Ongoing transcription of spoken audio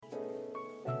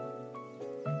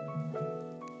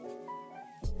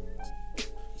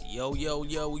Yo, yo,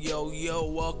 yo, yo, yo,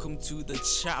 welcome to the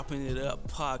Chopping It Up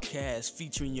podcast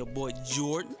featuring your boy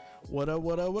Jordan. What up,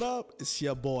 what up, what up? It's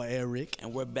your boy Eric.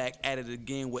 And we're back at it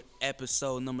again with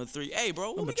episode number 3. Hey,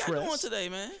 bro, what we got going today,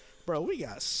 man? Bro, we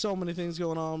got so many things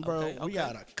going on, bro. Okay. We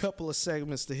got a couple of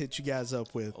segments to hit you guys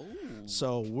up with. Ooh.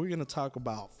 So we're going to talk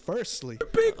about, firstly,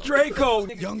 Big Draco.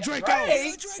 Young Draco.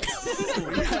 Hey,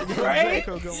 We got Young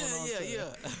Draco going on today.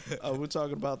 yeah. We're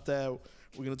talking about that.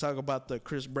 We're going to talk about the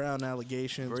Chris Brown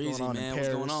allegations Breezy, going on man. in What's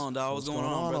Paris. going on, dog? What's going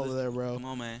on, brother? over there, bro? Come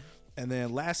on, man. And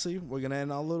then lastly, we're going to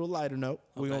end on a little lighter note.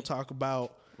 We're going to talk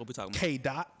about What we talking about?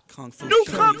 K-Dot. Kung Fu New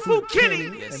Kenny. Kung Fu Kenny.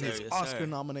 Yes, and sir, his yes, Oscar sir.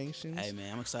 nominations. Hey,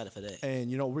 man, I'm excited for that. And,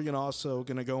 we're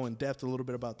going to go in depth a little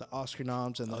bit about the Oscar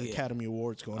noms and the yeah. Academy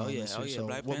Awards going on yeah, this oh, year. yeah, So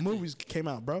Black what Panther. movies came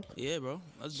out, bro? Yeah, bro.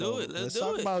 Let's So do it. Let's do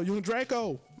talk it. about Young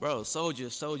Draco. Bro, Soldier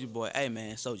boy. Hey,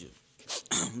 man, Soldier.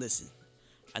 Listen,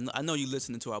 I know you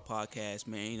listening to our podcast,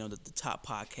 man. You know, the top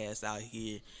podcast out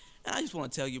here. And I just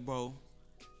want to tell you, bro,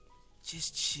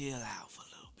 just chill out for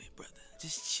a little bit, brother.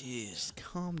 Just chill. Just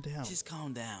calm down. Just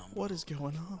calm down. What is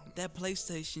going on? That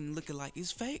PlayStation looking like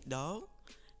it's fake, dog.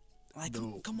 Like,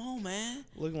 come on, man.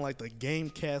 Looking like the game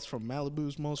cast from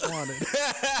Malibu's Most Wanted.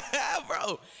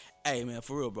 Bro. Hey, man,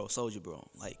 for real, bro. Soldier, bro.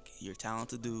 Like, you're a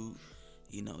talented dude.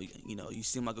 You know, you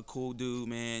seem like a cool dude,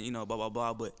 man. You know, blah, blah,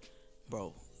 blah. But,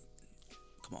 bro,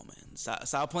 come on, man.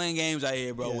 Stop playing games out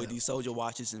here, bro, Yeah. with these Soldier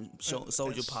watches and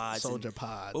Soldier pods. Soldier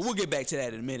pods. But we'll get back to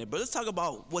that in a minute. But let's talk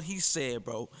about what he said,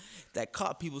 bro, that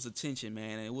caught people's attention,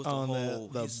 man. And it was the On whole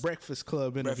the his Breakfast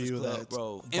Club interview. Breakfast Club, that's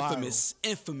bro. viral.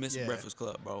 Infamous Yeah. Breakfast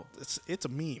Club, bro. It's a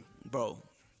meme. Bro,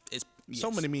 it's So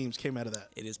yes. many memes came out of that.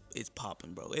 It's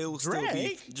popping, bro. It was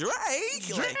Drake? still Drake.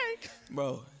 Like, Drake.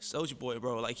 bro, Soulja Boy,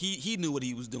 bro. Like he knew what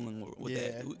he was doing with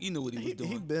Yeah. that. He knew what he was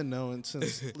doing. He been knowing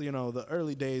since the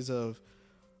early days of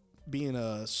being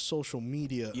a social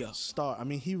media Yeah. star. I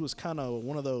mean, he was kind of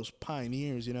one of those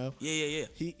pioneers. yeah.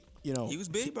 He He was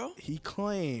big, bro. He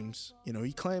claims,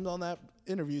 he claimed on that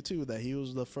interview too that he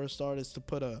was the first artist to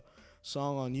put a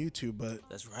song on YouTube. But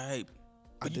That's right.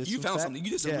 I But did you some found fact- something. You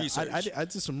did some yeah, research. I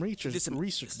did some research. You did some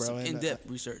research, bro. some and, in-depth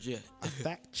research. Yeah. I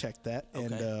fact checked that,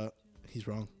 and Okay. he's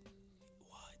wrong.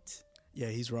 What? Yeah,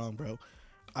 he's wrong, bro.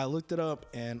 I looked it up,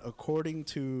 and according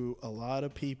to a lot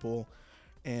of people,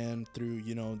 and through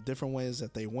different ways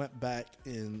that they went back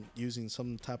in using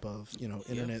some type of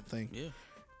internet thing, Yeah.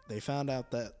 they found out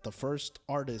that the first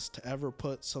artist to ever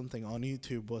put something on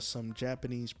YouTube was some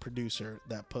Japanese producer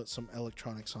that put some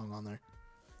electronic song on there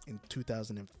in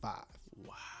 2005.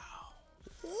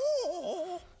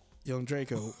 Wow. Young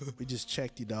Draco, we just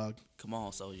checked you, dog. Come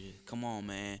on, Soldier. Come on,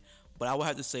 man. But I will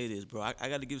have to say this, bro. I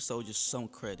got to give Soldier some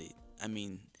credit. I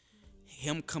mean,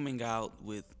 him coming out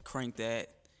with Crank That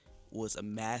was a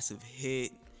massive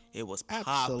hit. It was popping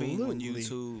on Absolutely.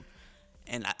 YouTube.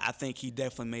 And I think he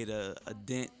definitely made a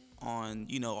dent on,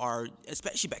 our,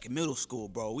 especially back in middle school,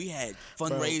 bro. We had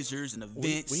fundraisers and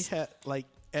events. We had like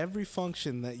every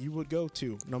function that you would go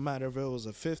to, no matter if it was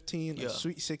a 15, Yeah. a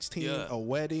sweet 16, Yeah. a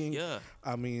wedding. Yeah.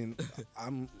 I mean,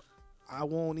 I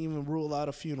won't even rule out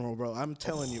a funeral, bro. I'm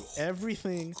telling you,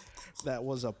 everything that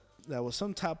was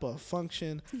some type of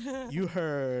function, you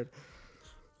heard.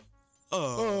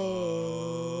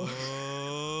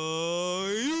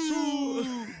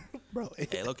 Bro,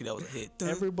 Hey, look, that was a hit.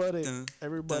 everybody dun,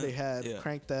 had yeah.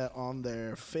 Cranked That on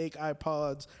their fake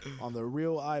iPods, on their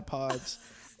real iPods.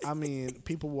 I mean,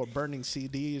 people were burning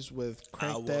CDs with I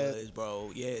Crank That. was,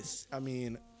 bro. Yes. I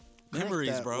mean, Crank Memories,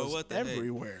 That bro. was What the heck?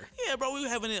 everywhere. Yeah, bro.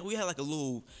 We had like a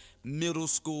little middle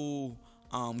school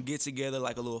get together,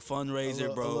 like a little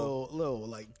fundraiser, bro. A little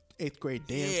like 8th grade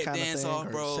dance Yeah, kind of dance thing, off, or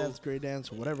bro. 7th grade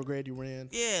dance, or whatever grade you were in.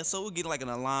 Yeah, so we get like in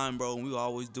a line, bro, and we were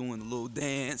always doing the little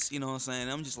dance, you know what I'm saying?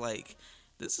 I'm just like,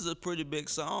 this is a pretty big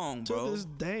song, bro. To this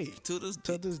day, To this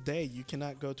to this day, you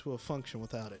cannot go to a function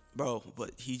without it. Bro,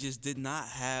 but he just did not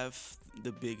have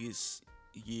the biggest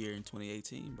year in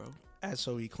 2018, bro. As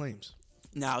so he claims.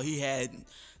 Now, he had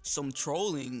some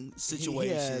trolling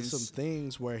situations. He had some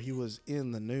things where he was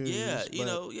in the news. Yeah,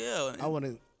 but yeah. I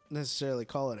wouldn't necessarily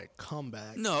call it a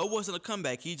comeback. No, it wasn't a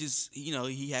comeback. He just,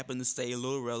 he happened to stay a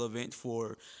little relevant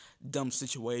for dumb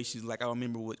situations. Like I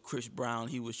remember with Chris Brown,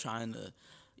 he was trying to,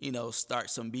 start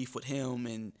some beef with him,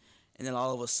 and then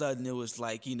all of a sudden it was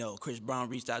like, Chris Brown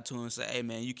reached out to him and said, "Hey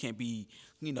man, you can't be,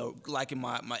 liking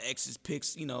my ex's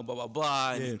pics, blah blah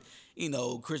blah." And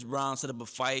Chris Brown set up a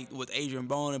fight with Adrian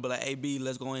Bone and be like, "Hey B,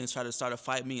 let's go in and try to start a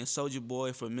fight, me and Soulja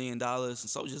Boy, for $1 million." And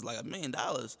Soulja's like, $1 million?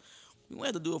 We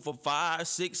had to do it for $5,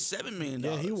 $6, $7 million.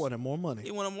 Yeah, he wanted more money.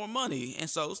 He wanted more money. And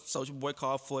so Soulja Boy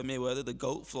called Floyd Mayweather, the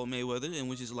GOAT, Floyd Mayweather, and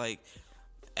was just like,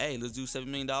 hey, let's do $7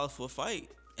 million for a fight.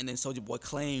 and then Soulja Boy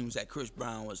claims that Chris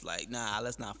Brown was like, nah,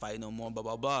 let's not fight no more, blah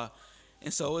blah blah.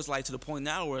 And so it's like to the point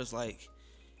now where it's like,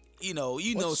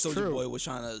 What's Soulja true? Boy was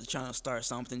trying to start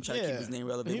something, try to keep Yeah. his name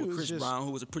relevant He with was Chris just- Brown,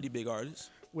 who was a pretty big artist.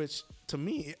 Which to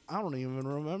me, I don't even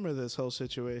remember this whole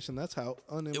situation. That's how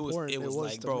unimportant It was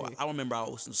like, to bro, me. I remember I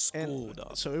was in school, And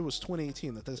dog. so it was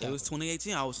 2018 that this It happened. was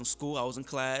 2018. I was in school. I was in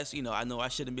class. I know I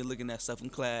shouldn't be looking at stuff in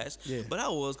class, Yeah. but I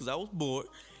was because I was bored.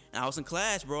 And I was in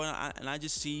class, bro, and I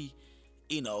just see,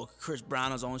 Chris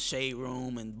Brown is on Shade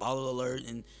Room and Baller Alert,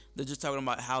 and they're just talking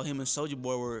about how him and Soulja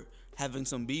Boy were having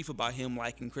some beef about him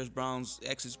liking Chris Brown's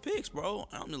ex's pics, bro.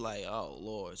 And I'm just like, oh,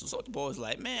 Lord. So Soulja Boy was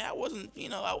like, man, I wasn't,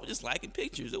 I was just liking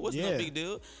pictures. It wasn't no Yeah. big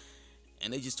deal.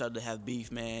 And they just started to have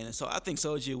beef, man. And so I think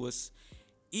Soulja was...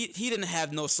 He didn't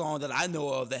have no song that I know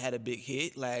of that had a big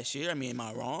hit last year. I mean, am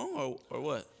I wrong or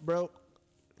what? Bro,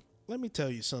 let me tell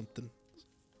you something.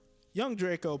 Young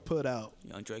Draco put out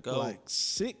Young Draco. like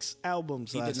 6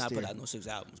 albums he last did not year. put out no 6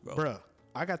 albums, bro. Bruh,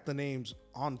 I got the names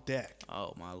on deck.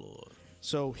 Oh, my Lord.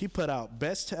 So he put out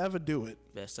Best to Ever Do It,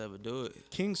 Best ever do it.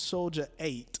 King Soldier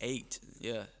 8. 8.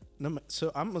 Yeah.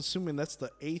 So I'm assuming that's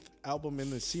the 8th album in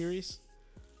the series.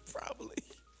 Probably.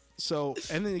 So,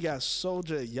 and then you got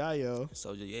Soldier Yayo.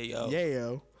 Soulja, yeah, yo.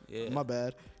 Yayo. Yeah. My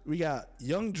bad. We got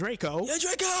Young Draco. Yeah,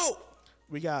 Draco!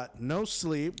 We got No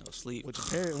Sleep. No Sleep. Which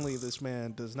apparently this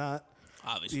man does not.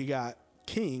 Obviously. You got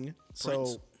King. Prince.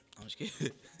 So, I'm just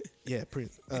kidding. yeah,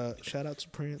 Prince. Shout out to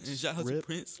Prince. Shout out to Rip.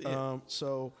 Prince, yeah.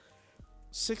 So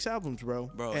 6 albums, bro.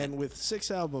 Bro, And with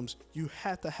 6 albums, you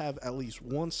have to have at least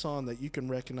one song that you can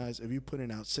recognize if you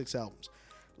putting out 6 albums.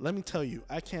 Let me tell you,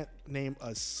 I can't name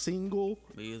a single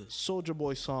Me either. Soulja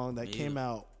Boy song that Me came either.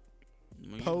 out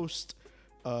Me either. post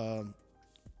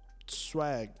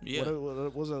Swag. Yeah.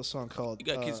 What was that song called? You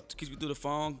got kiss me through the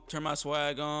phone, turn my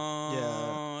swag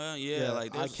on. Yeah.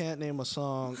 Like I this. can't name a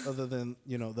song other than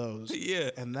those.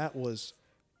 Yeah. And that was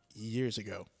years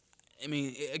ago. I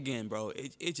mean, again, bro,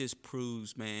 it just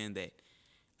proves, man, that,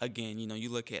 again, you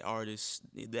look at artists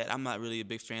that I'm not really a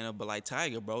big fan of, but like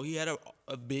Tiger, bro, he had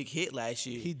a big hit last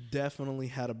year. He definitely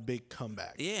had a big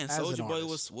comeback. Yeah, and as an Soulja Boy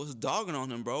artist. was dogging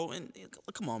on him, bro. And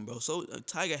come on, bro. So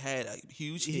Tiger had a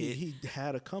huge hit, He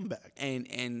had a comeback.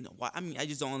 and why? I mean, I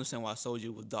just don't understand why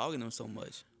Soulja was dogging him so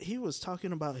much. He was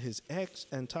talking about his ex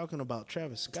and talking about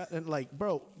Travis Scott and like,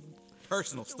 bro,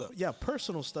 Personal stuff. yeah,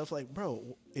 personal stuff. Like, bro,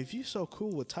 if you so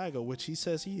cool with Tiger, which he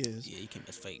says he is, Yeah, you can't.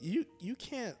 That's fake. you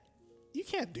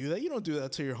can't do that. You don't do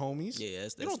that to your homies. Yeah,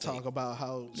 that's you don't fake. talk about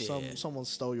how Yeah. someone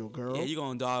stole your girl. Yeah, you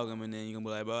gonna dog him, and then you gonna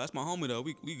be like, bro, that's my homie though.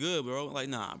 We good, bro. Like,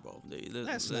 nah, bro.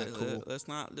 That's not cool. Let's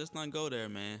not go there,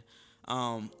 man.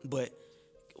 But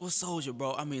with Soulja,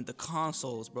 bro, I mean the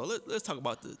consoles, bro. Let's talk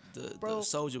about the Bro,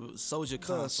 Soulja the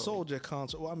console. Soldier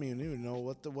console. Well, I mean, you don't even know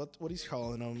what he's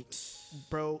calling them,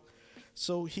 bro.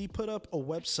 So he put up a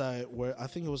website where I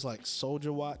think it was like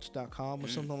soldierwatch.com or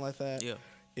something like that. Mm. Yeah.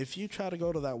 If you try to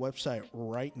go to that website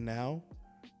right now,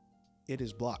 it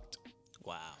is blocked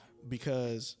Wow.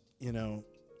 because he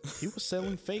was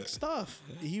selling fake stuff.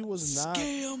 He was not.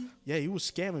 Scam. Yeah, he was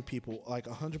scamming people like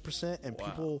 100%, and Wow.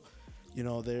 people,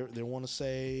 they want to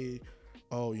say,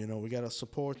 oh, we gotta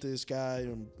support this guy,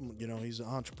 and he's an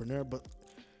entrepreneur. But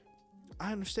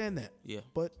I understand that. Yeah.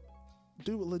 But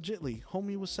dude, legitly,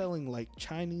 homie was selling like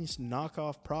Chinese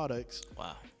knockoff products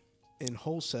Wow. in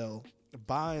wholesale,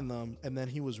 buying them, and then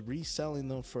he was reselling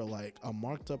them for like a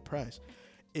marked up price.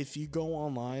 If you go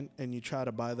online and you try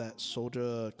to buy that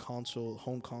Soulja console,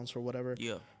 home console, whatever,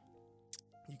 Yeah.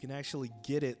 you can actually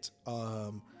get it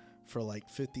for like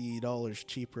 $50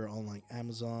 cheaper on like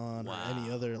Amazon or any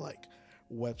Wow. other like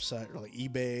website or like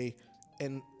eBay.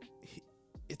 And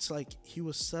it's like he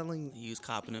was selling, He was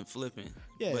copping and flipping.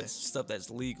 Yeah. But stuff that's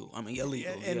legal. I mean,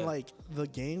 illegal. and yeah. like the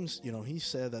games, he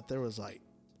said that there was like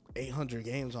 800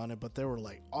 games on it, but they were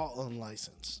like all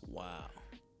unlicensed. Wow.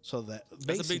 So that That's a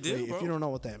basically, big deal, if bro. you don't know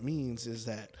what that means, is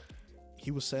that he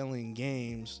was selling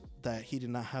games that he did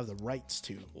not have the rights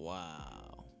to.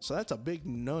 Wow. So that's a big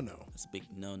no-no. That's a big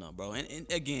no, bro. And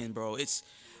again, bro,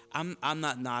 I'm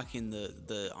not knocking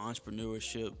the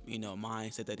entrepreneurship,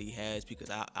 mindset that he has,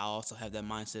 because I also have that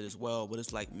mindset as well. But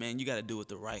it's like, man, you got to do it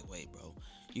the right way, bro.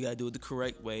 You got to do it the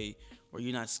correct way, where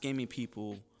you're not scamming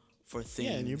people for things.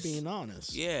 Yeah, and you're being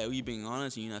honest. Yeah, you're being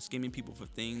honest, and you're not skimming people for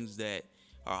things that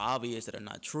are obvious, that are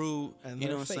not true. And you know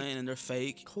they're what I'm fake. saying? And they're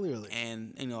fake. Clearly.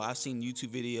 And I've seen YouTube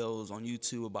videos on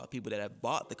YouTube about people that have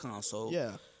bought the console.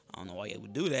 Yeah. I don't know why they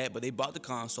would do that, but they bought the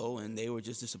console and they were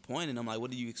just disappointed. I'm like,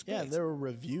 what do you expect? Yeah, they were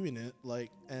reviewing it,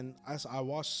 like, and I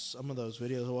watched some of those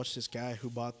videos. I watched this guy who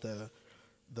bought the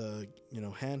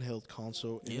handheld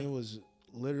console, and Yeah. it was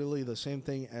literally the same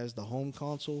thing as the home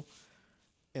console,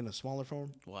 in a smaller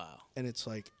form. Wow. And it's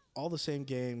like all the same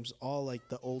games, all like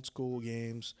the old school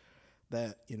games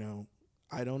that,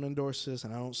 I don't endorse this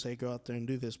and I don't say go out there and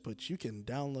do this, but you can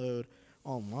download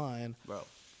online Bro.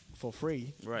 for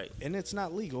free. Right. And it's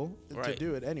not legal to Right.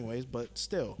 do it anyways, but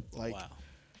still, like, Wow.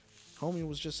 homie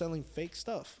was just selling fake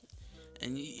stuff.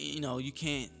 And you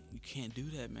can't do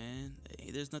that, man.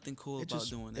 There's nothing cool about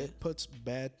doing that. It puts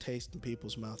bad taste in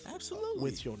people's mouth. Absolutely.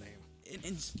 With your name.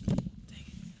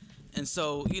 And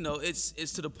so it's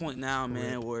to the point now,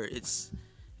 man, where it's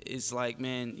like,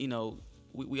 man,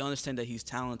 we understand that he's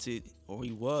talented, or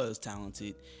he was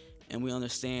talented, and we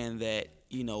understand that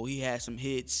he had some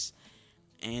hits,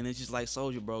 and it's just like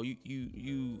Soulja, bro,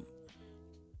 you're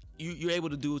able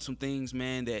to do some things,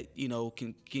 man, that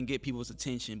can get people's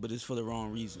attention, but it's for the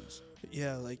wrong reasons.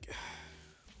 Yeah, like,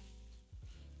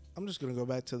 I'm just gonna go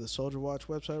back to the Soldier Watch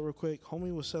website real quick.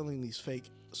 Homie was selling these fake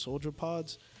Soldier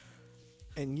pods,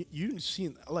 and you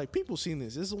seen, like, people seen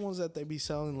this. This is the ones that they be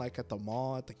selling like at the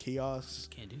mall, at the kiosks,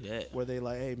 Can't do that. where they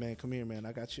like, hey man, come here, man.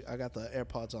 I got the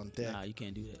AirPods on deck. Nah, you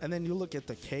can't do that. And then you look at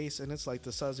the case, and it's like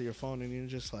the size of your phone, and you're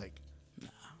just like,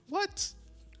 what?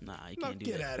 Nah, you No, can't do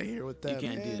get that. out of here with that. You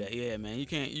can't man. do that. Yeah, man. You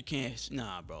can't.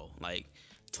 Nah, bro. Like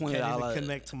Can't $20. even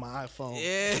connect to my iPhone.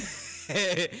 Yeah,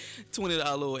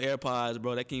 $20 little AirPods,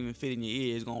 bro. That can't even fit in your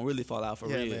ear. It's gonna really fall out for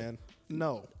Yeah, real. man.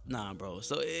 No. Nah, bro.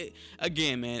 So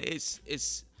again, man, it's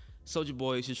Soulja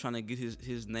Boy is just trying to get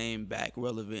his name back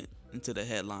relevant into the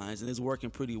headlines, and it's working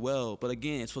pretty well. But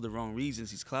again, it's for the wrong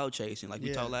reasons. He's cloud chasing, like we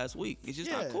Yeah. talked last week. It's just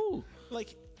not cool.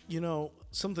 Like,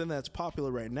 something that's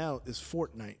popular right now is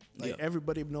Fortnite. Like, Yeah.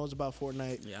 everybody knows about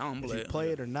Fortnite. Yeah, I don't if play you it. play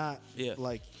it or not, Yeah.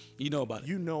 like, You know about it.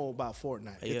 you know about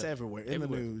Fortnite. It's Yeah. everywhere in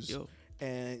Everywhere. the news. Yo.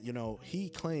 And he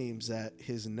claims that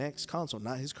his next console,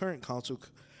 not his current console,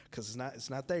 because it's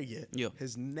not there yet. Yeah.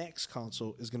 His next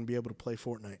console is going to be able to play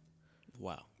Fortnite.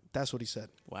 Wow. That's what he said.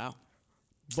 Wow.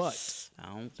 But I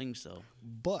don't think so.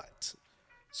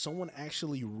 someone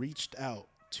actually reached out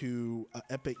to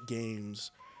Epic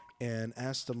Games and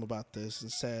asked them about this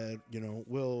and said,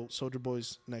 will Soulja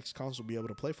Boy's next console be able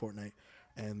to play Fortnite?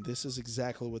 And this is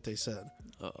exactly what they said.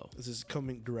 Uh-oh. This is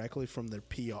coming directly from their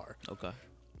PR. Okay.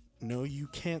 No, you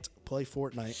can't play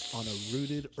Fortnite on a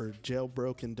rooted or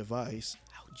jailbroken device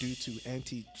due to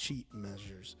anti-cheat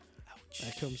measures.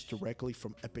 That comes directly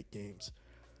from Epic Games.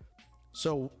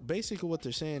 So basically what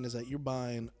they're saying is that you're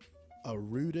buying a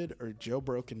rooted or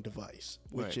jailbroken device,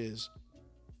 which Right. is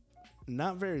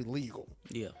not very legal.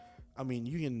 Yeah. I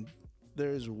mean,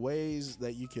 there's ways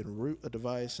that you can root a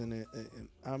device, and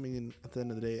I mean, at the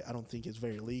end of the day, I don't think it's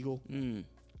very legal.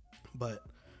 But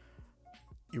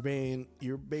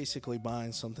you're basically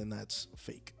buying something that's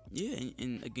fake. Yeah,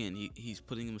 and again, he's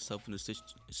putting himself in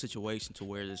a situation to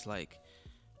where it's like,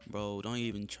 bro, don't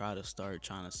even try to start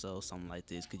trying to sell something like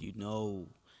this, because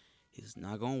it's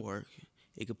not going to work.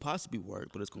 It could possibly work,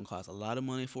 but it's going to cost a lot of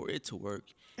money for it to work,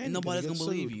 and you're nobody's gonna going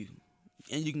get to believe sued. you.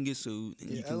 And you can get sued,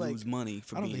 and you can lose money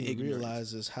for I don't being think he ignorant.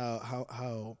 realizes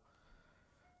how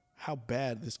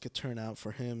bad this could turn out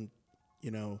for him.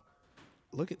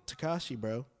 Look at Tekashi,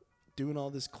 bro, doing all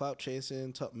this clout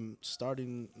chasing,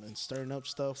 starting and stirring up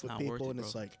stuff with not worth people, it, and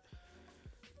it's bro. like,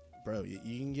 bro,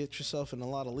 you can get yourself in a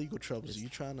lot of legal troubles. You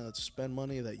trying to spend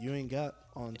money that you ain't got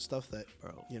on stuff that,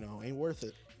 Bro. ain't worth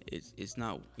it. It's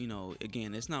not,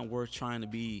 again, it's not worth trying to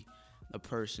be a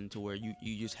person to where you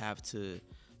just have to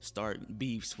start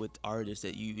beefs with artists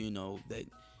that that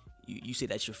you say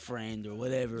that's your friend or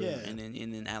whatever, Yeah. and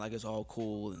then act like it's all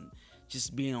cool, and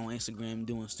just being on Instagram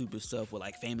doing stupid stuff with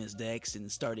like famous decks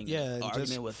and starting Yeah, an and argument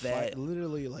just with that.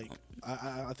 literally, like,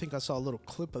 I think I saw a little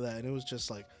clip of that, and it was just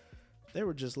like they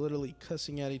were just literally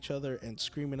cussing at each other and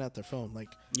screaming at their phone. Like,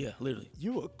 Yeah, literally,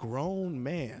 you a grown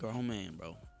man. grown man,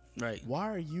 bro. Right. Why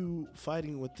are you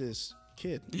fighting with this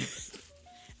kid?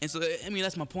 And so, I mean,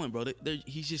 that's my point, bro.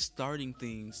 He's just starting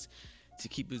things to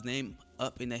keep his name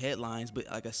up in the headlines. But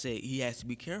like I said, he has to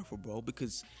be careful, bro,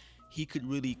 because he could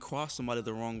really cross somebody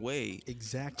the wrong way.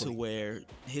 Exactly. To where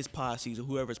his posses or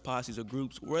whoever's posses or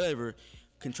groups, whatever,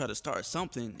 can try to start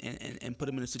something and put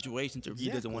him in a situation that he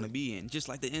doesn't want to be in. Just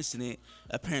like the incident,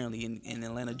 apparently, in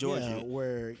Atlanta, Georgia. Yeah,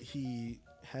 where he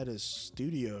had his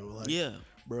studio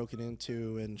broken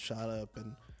into and shot up,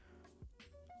 and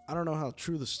I don't know how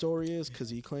true the story is, because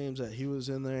he claims that he was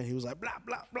in there and he was like blah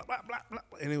blah blah blah blah blah,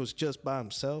 and it was just by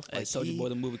himself. Hey, Soulja Boy,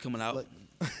 the movie coming out, like-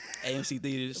 AMC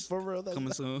theaters, For real, that's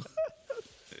coming soon.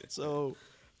 So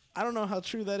I don't know how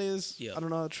true that is. Yeah. I don't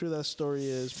know how true that story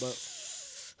is,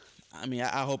 but I mean,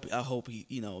 I hope he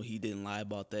he didn't lie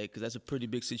about that, because that's a pretty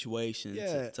big situation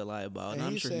to lie about. And and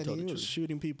I'm he sure said he told the was truth.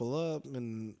 shooting people up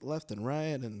and left and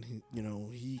right, and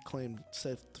he claimed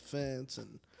self-defense,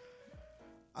 and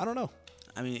I don't know.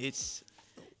 I mean, it's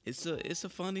a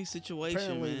funny situation,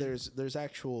 Apparently, man. there's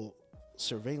actual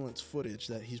surveillance footage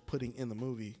that he's putting in the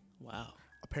movie. Wow.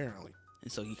 Apparently,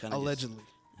 And so he kind of allegedly,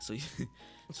 so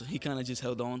he kind of just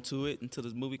held on to it until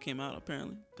this movie came out.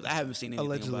 Apparently, because I haven't seen anything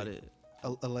Allegedly. about it,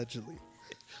 allegedly.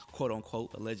 quote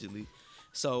unquote, allegedly.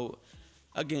 So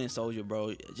again, Soldier,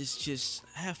 bro, just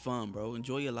have fun, bro.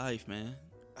 Enjoy your life, man.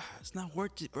 It's not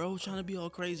worth it, bro. Trying to be all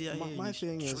crazy out here. in My these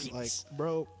thing is streets. like,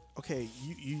 bro, okay,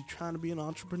 you trying to be an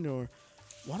entrepreneur.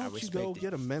 Why don't you respect go it.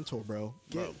 get a mentor, bro?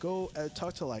 Go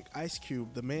talk to like Ice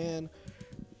Cube, the man.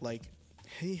 Like,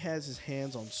 he has his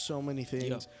hands on so many things.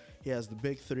 Yeah. He has the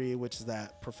Big Three, which is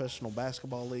that professional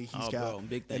basketball league. He's Oh, got, bro,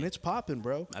 big thing. and it's popping,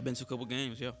 bro. I've been to a couple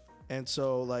games, yeah. And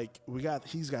so like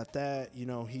he's got that. You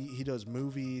know, he does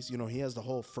movies. You know, he has the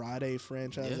whole Friday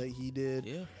franchise Yeah. that he did.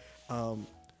 Yeah.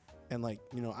 And like,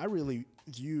 you know, I really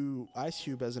view Ice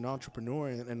Cube as an entrepreneur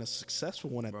and a successful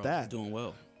one at Bro, that. he's doing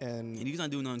well. And And he's not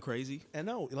doing nothing crazy. And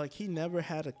no, like he never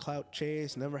had a clout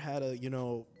chase, never had to, you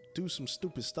know, do some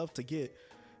stupid stuff to get,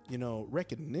 you know,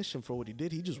 recognition for what he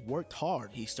did. He just worked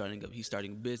hard. He's starting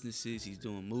businesses. He's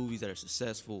doing movies that are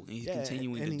successful, and he's Yeah,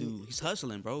 continuing and to do. He's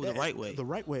hustling, bro, the right way. The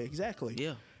right way, exactly.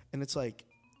 Yeah. And it's like,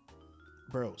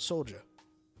 bro, Soldier,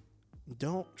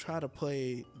 don't try to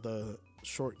play the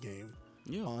short game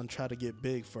Yeah. on try to get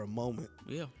big for a moment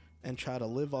Yeah. and try to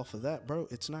live off of that, bro.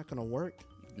 It's not gonna work.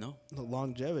 No, The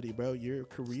longevity, bro. Your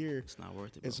career it's not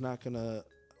worth it, bro. it's not gonna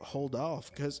hold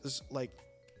off because it's like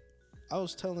I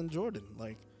was telling Jordan,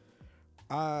 like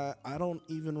I don't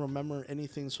even remember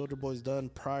anything Soldier Boy's done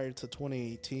prior to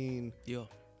 2018, Yeah.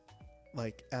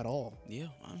 like at all. Yeah.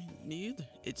 I mean, me either.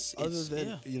 It's Other than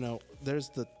yeah. you know, there's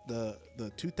the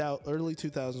 2000 early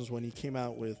 2000s when he came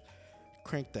out with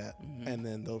Crank That, Mm-hmm. and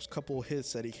then those couple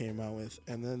hits that he came out with,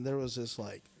 and then there was this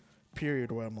like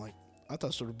period where I'm like, I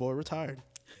thought Soldier Boy retired.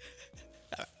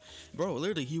 Bro,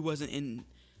 literally, he wasn't in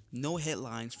no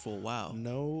headlines for a while.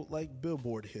 No like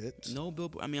Billboard hits. No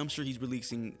billboard. I mean, I'm sure he's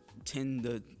releasing 10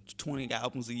 to 20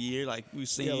 albums a year, like we've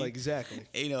seen. Yeah, like exactly.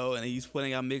 You know, and he's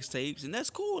putting out mixtapes, and that's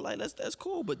cool. Like that's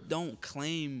cool, but don't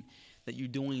claim that you're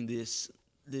doing this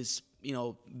you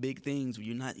know big things when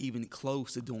you're not even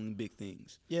close to doing big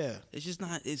things. Yeah. It's just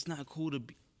not. It's not cool to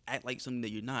act like something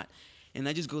that you're not. And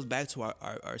that just goes back to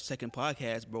our second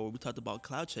podcast, bro. Where we talked about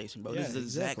cloud chasing, bro. Yeah, This is the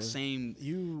exactly. exact same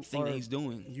You thing that are- he's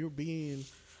doing. You're being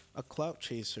a clout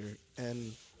chaser,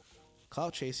 and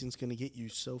clout chasing is gonna get you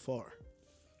so far,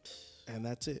 and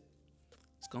that's it.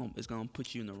 It's gonna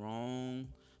put you in the wrong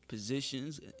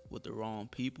positions with the wrong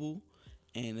people,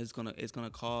 and it's gonna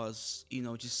cause you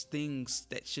know just things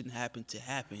that shouldn't happen to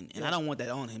happen. And I don't want that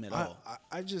on him at all.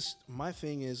 I just my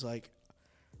thing is like,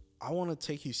 I want to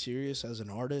take you serious as an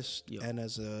artist Yeah. and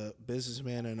as a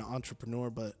businessman and an entrepreneur,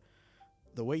 but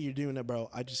the way you're doing it, bro,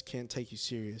 I just can't take you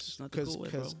serious not the cool way,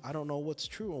 bro. I don't know what's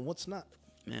true and what's not.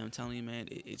 Man, I'm telling you, man,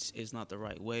 it's not the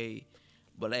right way.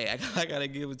 But hey, I gotta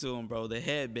give it to him, bro. The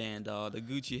headband, dog, the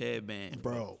Gucci headband,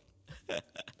 Bro,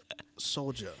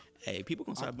 Soldier. Hey, people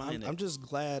gonna start buying I'm it. just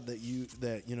glad that you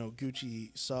know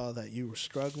Gucci saw that you were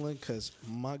struggling, because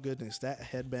my goodness, that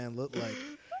headband looked like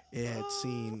it had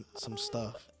seen some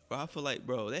stuff. Bro, I feel like,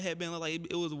 bro, that headband looked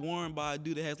like it was worn by a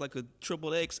dude that has like a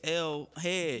triple XL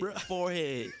head,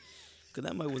 forehead. Cause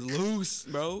that mug was loose,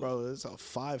 bro. Bro, it's a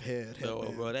 5-head No,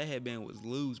 headband. bro, that headband was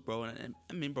loose, bro. And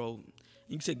I mean, bro,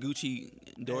 you said Gucci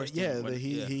endorsed Yeah, him.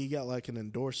 he got like an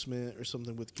endorsement or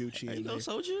something with Gucci. There you in go, there.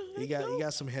 Soldier. He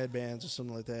got some headbands or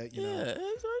something like that, you Yeah, know. there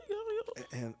you go.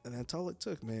 And that's all it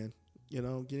took, man. You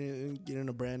know, getting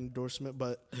a brand endorsement,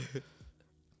 but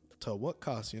to what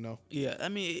cost, you know? Yeah, I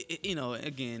mean, you know,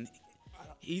 again,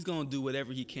 he's gonna do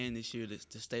whatever he can this year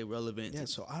to stay relevant. Yeah,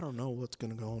 so I don't know what's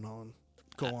gonna go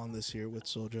on this year with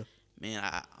Soldier. Man,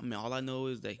 I mean, all I know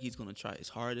is that he's gonna try his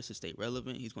hardest to stay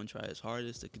relevant. He's gonna try his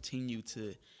hardest to continue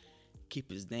to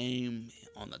keep his name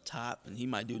on the top, and he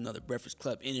might do another Breakfast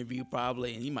Club interview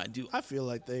probably, and he might do. I feel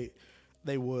like they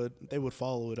would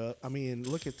follow it up. I mean,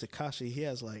 look at Tekashi. He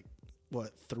has like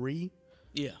what 3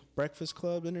 Yeah, Breakfast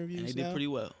Club interviews and they did now, pretty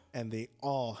well. and they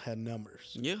all had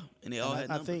numbers. Yeah, and they all And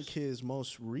had I numbers. think his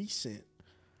most recent,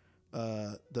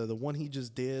 the one he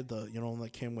just did, that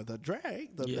came with a drag,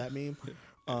 Yeah. that meme.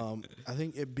 I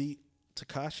think it beat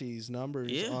Tekashi's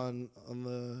numbers Yeah. on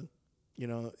the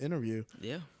interview.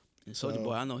 Yeah, and Soldier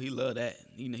Boy, I know he loved that.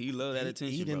 You know, he loved that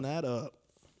attention, Eating bro. that up.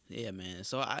 Yeah, man.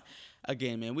 So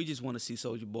man, we just want to see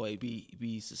Soldier Boy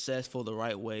be successful the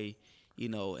right way, you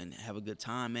know, and have a good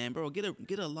time, man, bro. Get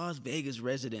a Las Vegas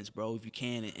residence, bro, if you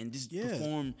can, and just Yeah.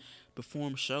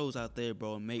 perform shows out there,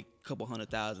 bro, and make a couple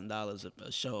 $100,000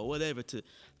 a show or whatever to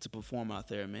perform out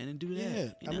there, man, and do that. Yeah,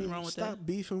 Ain't nothing wrong with stop that,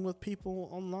 beefing with people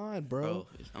online, bro. bro.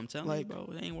 I'm telling like, you,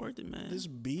 bro, it ain't worth it, man. This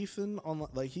beefing on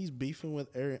like he's beefing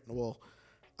with Ariana. Well,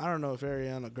 I don't know if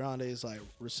Ariana Grande is like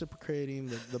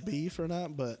reciprocating the beef or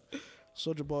not, but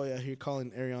Soulja Boy out here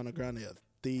calling Ariana Grande a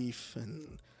thief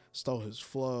and stole his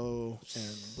flow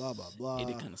and blah blah blah. It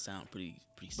did kind of sound pretty.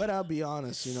 But I'll be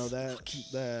honest, you know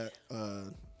that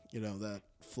you know that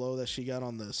flow that she got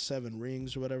on the 7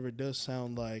 Rings or whatever does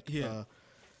sound like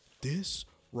this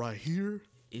right here.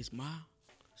 Is my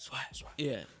swag.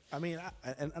 Yeah. I mean,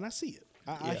 I see it.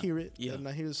 I hear it, and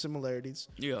I hear the similarities.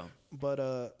 Yeah.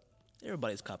 But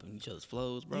everybody's copying each other's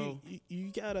flows, bro.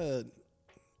 You gotta,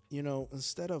 you know,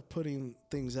 instead of putting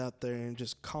things out there and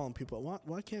just calling people,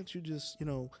 why can't you just, you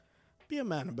know, be a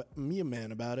man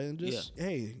about it and just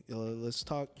hey, let's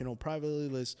talk, you know, privately.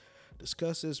 Let's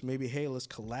discuss this. Maybe hey, let's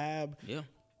collab. Yeah.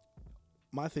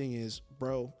 My thing is,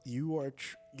 bro, you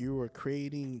are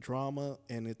creating drama,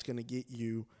 and it's gonna get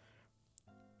you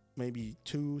maybe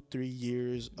 2-3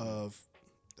 years of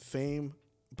fame.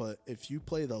 But if you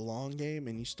play the long game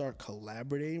and you start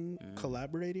collaborating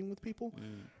with people,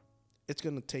 it's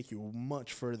gonna take you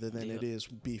much further than it is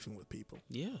beefing with people.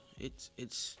 Yeah, it's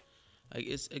like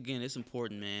it's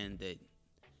important, man, that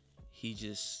he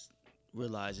just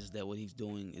realizes that what he's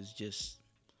doing is just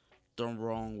the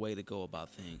wrong way to go about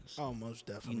things. Oh, most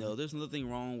definitely. You know, there's nothing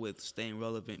wrong with staying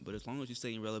relevant, but as long as you're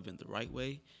staying relevant the right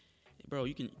way, bro,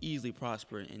 you can easily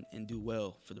prosper and do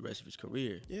well for the rest of his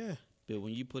career. Yeah. But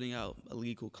when you're putting out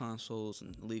illegal consoles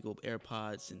and illegal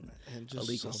AirPods and just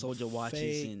illegal some Soulja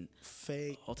watches and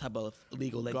fake all type of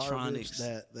illegal electronics,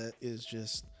 that is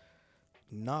just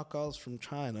knockoffs from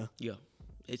China. yeah,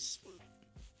 it's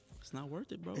not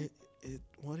worth it, bro.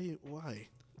 Why?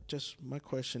 Just my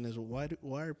question is why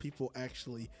are people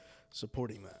actually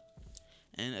supporting that?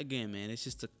 And again, man, it's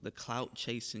just the clout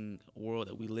chasing world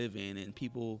that we live in, and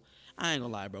people. I ain't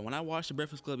gonna lie, bro. When I watched the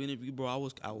Breakfast Club interview, bro, I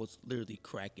was literally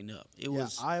cracking up.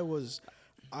 That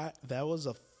was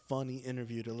a funny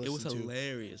interview to listen to. It was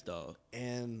hilarious, dog.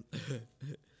 And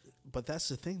but that's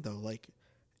the thing though, like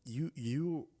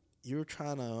you're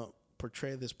trying to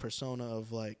portray this persona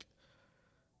of like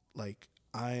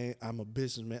I'm a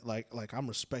businessman, like I'm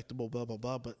respectable, blah blah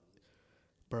blah, but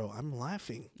bro, I'm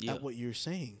laughing at what you're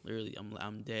saying. Literally,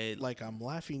 I'm dead. Like I'm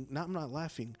laughing. I'm not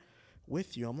laughing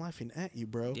with you. I'm laughing at you,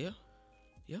 bro. Yeah.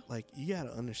 Like you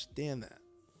gotta understand that.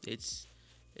 It's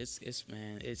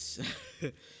man, it's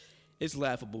it's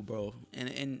laughable, bro.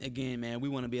 And again, man, we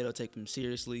want to be able to take them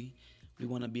seriously. We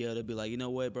want to be able to be like, you know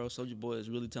what, bro, Soulja Boy is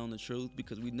really telling the truth,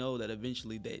 because we know that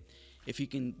eventually that if he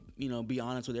can, you know, be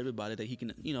honest with everybody, that he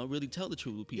can, you know, really tell the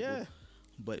truth with people. Yeah.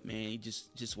 But man,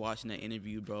 just watching that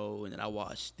interview, bro, and then I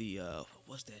watched the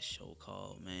what's that show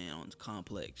called, man, on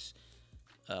Complex,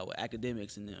 with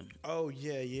academics in them. Oh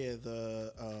yeah,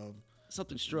 the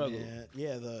something struggle.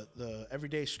 Yeah, the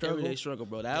everyday struggle. Everyday struggle,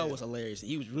 bro. That was hilarious.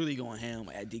 He was really going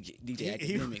ham at DJ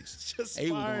Academics.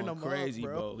 He was going crazy,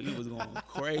 bro. He was going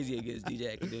crazy against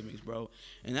DJ Academics, bro.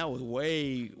 And that was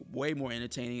way more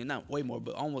entertaining, and not way more,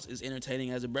 but almost as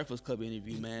entertaining as a Breakfast Club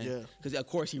interview, man. Yeah. Because of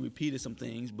course he repeated some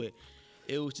things, but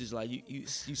it was just like you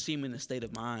see him in a state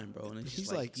of mind, bro. And it's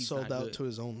just he's sold out to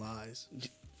his own lies.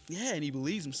 Yeah, and he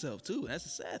believes himself too. That's a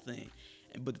sad thing.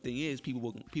 But the thing is, people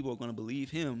are going to believe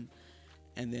him,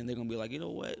 and then they're going to be like, you know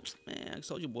what, man,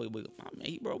 Soulja Boy,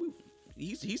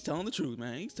 he's telling the truth,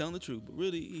 man. He's telling the truth, but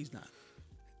really, he's not.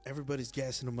 Everybody's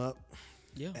gassing him up.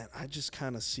 Yeah. And I just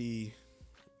kind of see,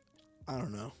 I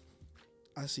don't know,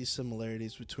 I see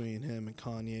similarities between him and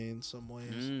Kanye in some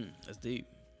ways. That's deep.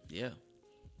 Yeah.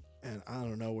 And I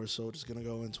don't know where Soulja's going to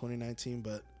go in 2019,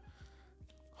 but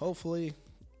hopefully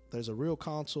there's a real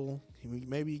console.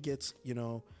 Maybe he gets, you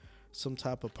know, some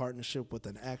type of partnership with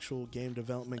an actual game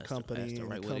development company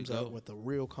and comes out with a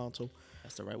real console.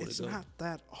 That's the right way to go. It's not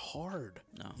that hard.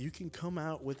 No. You can come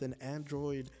out with an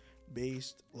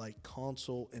Android-based like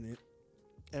console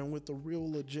and with a real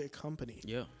legit company.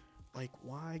 Yeah. Like,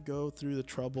 why go through the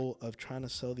trouble of trying to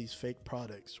sell these fake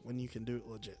products when you can do it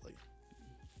legitly?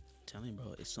 Telling you,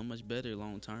 bro, it's so much better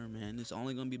long term, man. It's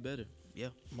only gonna be better. Yeah,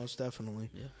 most definitely.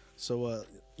 Yeah. So,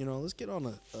 you know, let's get on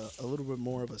a little bit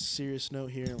more of a serious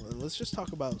note here. Let's just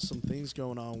talk about some things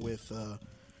going on with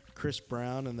Chris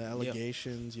Brown and the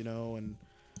allegations, you know, and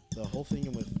the whole thing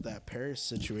with that Paris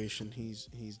situation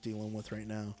he's dealing with right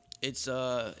now. It's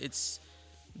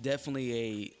definitely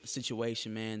a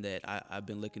situation, man, that I've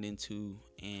been looking into,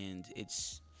 and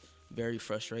it's very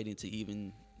frustrating to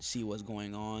even see what's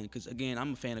going on. Because again,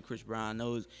 I'm a fan of Chris Brown. I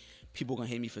know people gonna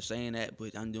hate me for saying that,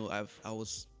 but I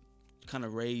was kind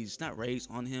of not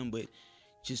raised on him, but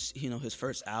just his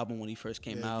first album when he first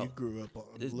came Yeah, out. you grew up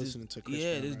listening to Chris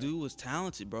Yeah, Brown, this right? dude was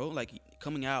talented, bro. Like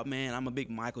coming out, man. I'm a big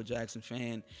Michael Jackson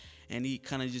fan, and he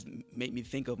kind of just made me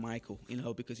think of Michael,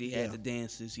 because he had Yeah. the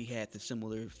dances, he had the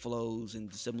similar flows,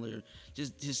 and the similar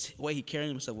just way he carried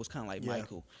himself was kind of like Yeah.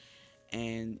 Michael.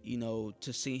 And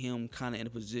to see him kind of in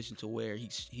a position to where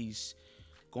he's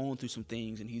going through some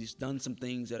things, and he's done some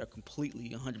things that are completely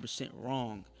 100%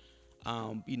 wrong.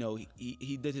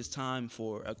 He did his time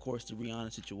for, of course, the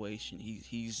Rihanna situation.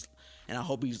 He's and I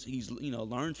hope he's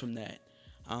learned from that.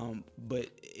 But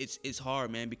it's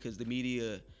hard, man, because the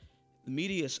media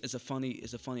is a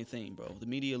funny thing, bro. The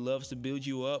media loves to build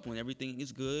you up when everything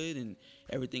is good and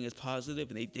everything is positive,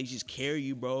 and they just carry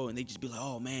you, bro, and they just be like,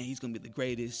 oh man, he's gonna be the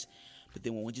greatest. But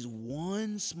then when just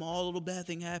one small little bad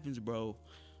thing happens, bro,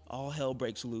 all hell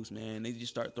breaks loose, man. They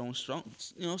just start throwing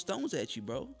stones at you,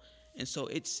 bro. And so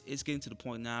it's getting to the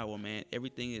point now where, man,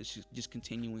 everything is just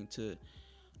continuing to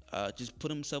just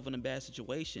put himself in a bad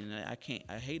situation. And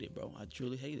I hate it, bro. I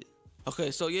truly hate it.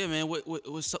 Okay, so yeah, man,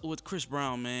 with Chris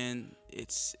Brown, man,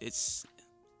 it's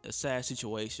a sad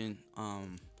situation.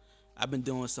 I've been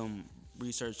doing some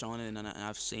research on it, and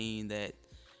I've seen that,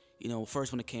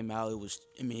 first when it came out, it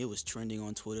was trending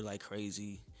on Twitter like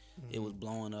crazy. Mm-hmm. It was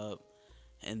blowing up,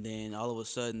 and then all of a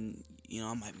sudden,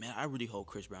 I'm like, man, I really hope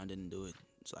Chris Brown didn't do it.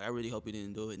 So I really hope he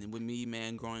didn't do it. And with me,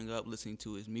 man, growing up listening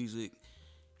to his music,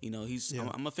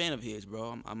 I'm a fan of his,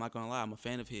 bro. I'm not gonna lie, I'm a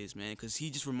fan of his, man, because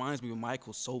he just reminds me of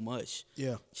Michael so much.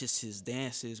 Yeah. Just his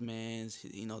dances, man.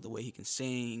 The way he can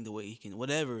sing, the way he can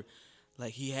whatever.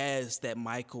 Like he has that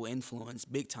Michael influence,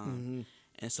 big time. Mm-hmm.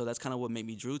 And so that's kind of what made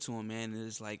me drew to him, man. And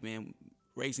it's like, man,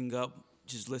 raising up,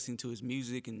 just listening to his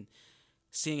music and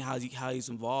seeing how he's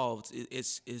involved,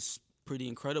 it's pretty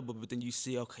incredible. But then you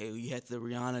see, okay, you had the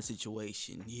Rihanna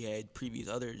situation, he had previous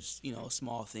others,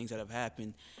 small things that have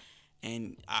happened,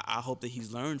 and I hope that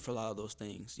he's learned from a lot of those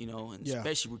things, and Yeah.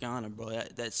 especially Rihanna, bro.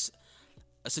 That's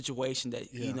a situation that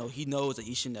he knows that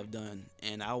he shouldn't have done,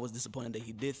 and I was disappointed that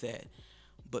he did that.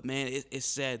 But man, it's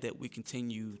sad that we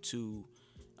continue to,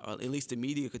 or at least the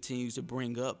media continues to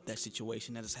bring up that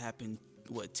situation that has happened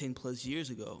 10 plus years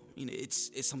ago.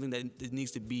 It's something that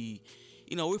needs to be.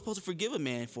 We're supposed to forgive a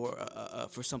man for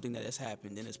something that has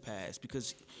happened in his past,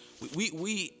 because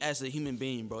we as a human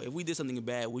being, bro, if we did something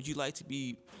bad, would you like to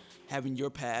be having your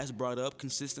past brought up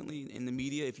consistently in the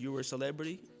media if you were a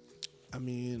celebrity? I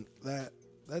mean,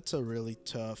 that's a really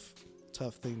tough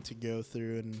thing to go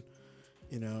through, and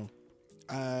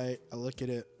I look at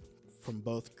it from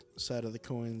both sides of the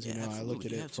coins. Yeah, I look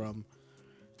at it from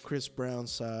Chris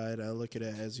Brown's side. I look at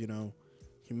it as he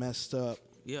messed up.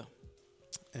 Yeah.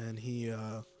 And he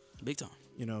big time.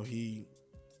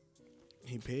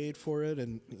 He paid for it,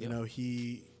 and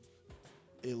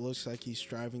it looks like he's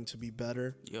striving to be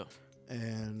better. Yeah.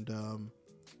 And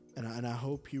I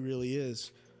hope he really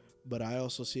is. But I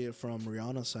also see it from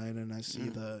Rihanna's side, and I see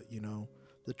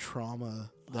the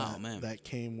trauma that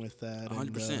came with that.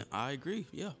 100%. I agree.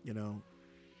 Yeah.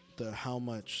 The how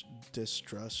much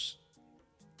distrust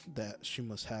that she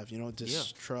must have.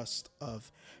 Distrust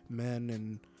of men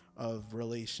and of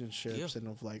relationships, and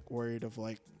of worried of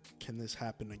can this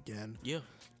happen again? Yeah.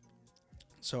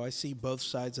 So I see both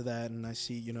sides of that, and I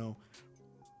see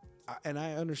and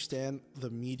I understand the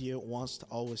media wants to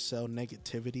always sell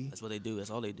negativity. That's what they do. That's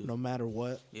all they do. No matter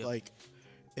what, Yep.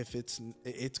 If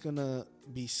it's gonna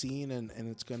be seen and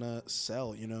it's gonna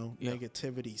sell,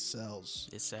 negativity sells.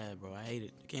 It's sad, bro. I hate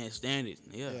it. I can't stand it.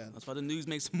 Yeah. That's why the news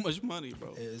makes so much money,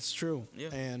 bro. It's true. Yeah.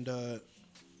 And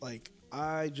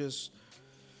I just,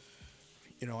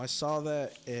 I saw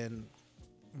that, and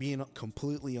being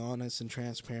completely honest and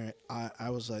transparent, I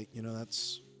was like,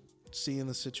 that's seeing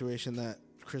the situation that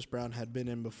Chris Brown had been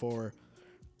in before.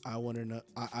 I wanted to.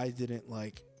 I didn't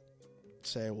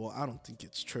say, well, I don't think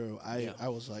it's true. I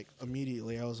was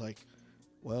immediately, I was like,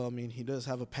 well, I mean, he does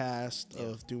have a past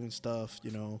of doing stuff,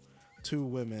 to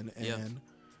women, and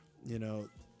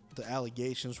the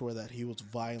allegations were that he was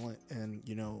violent, and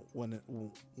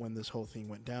when this whole thing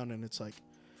went down, and it's like,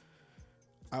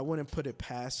 I wouldn't put it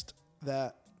past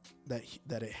that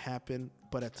it happened,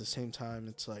 but at the same time,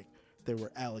 it's like there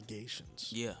were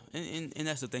allegations. Yeah, and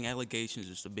that's the thing. Allegations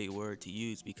is a big word to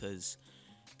use, because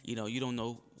you don't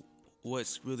know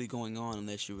what's really going on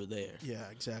unless you were there. Yeah,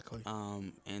 exactly.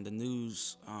 And the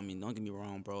news, don't get me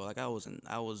wrong, bro. I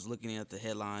was looking at the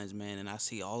headlines, man, and I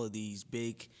see all of these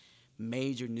big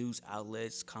major news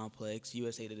outlets, Complex,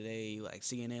 USA Today,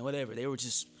 CNN, whatever.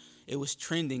 It was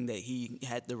trending that he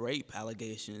had the rape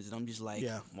allegations, and I'm just like,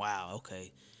 wow,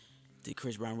 okay. Did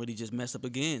Chris Brown really just mess up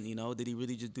again? Did he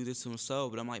really just do this to himself?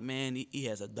 But I'm like, man, he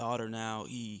has a daughter now.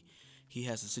 He he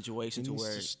has a He situation to needs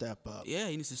where to step up. yeah,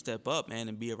 he needs to step up, man,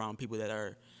 and be around people that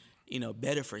are,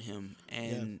 better for him.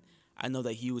 And I know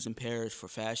that he was in Paris for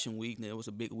Fashion Week, and it was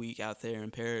a big week out there in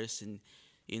Paris, and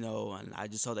and I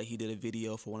just saw that he did a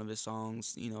video for one of his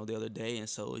songs, the other day, and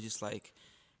so it's just like,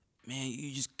 man,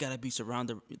 you just gotta be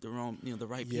surrounded the wrong, the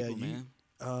right people, man.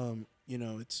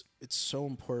 It's so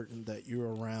important that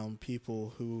you're around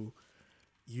people who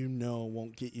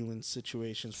won't get you in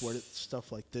situations where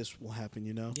stuff like this will happen,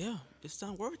 Yeah, it's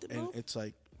not worth it, bro. And it's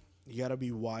like you got to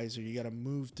be wiser, you got to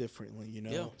move differently,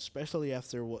 Yeah. especially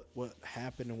after what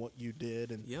happened and what you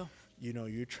did, and Yeah.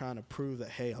 You're trying to prove that,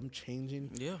 hey, I'm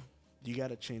changing. Yeah. You got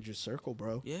to change your circle,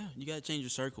 bro. Yeah, you gotta change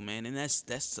your circle, man, and that's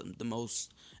the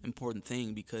most important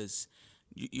thing, because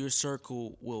your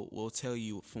circle will tell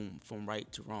you from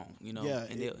right to wrong, Yeah,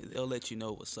 and they'll let you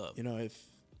know what's up.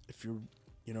 If you're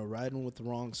riding with the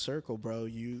wrong circle, bro,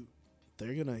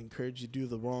 they're gonna encourage you to do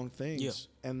the wrong things.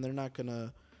 Yeah. And they're not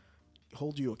gonna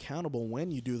hold you accountable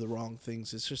when you do the wrong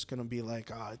things. It's just gonna be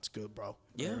like, it's good, bro.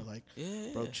 Yeah. Or like,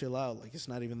 Yeah. bro, chill out. Like, it's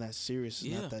not even that serious. It's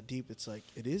Yeah. not that deep. It's like,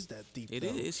 it is that deep. It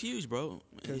is. It's huge, bro.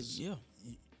 Because yeah,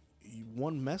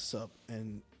 one mess up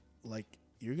and like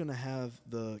you're gonna have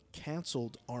the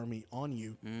canceled army on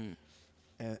you,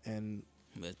 and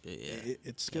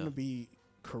it's gonna be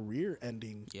career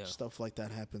ending. Yeah. Stuff like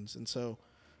that happens. And so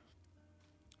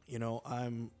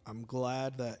I'm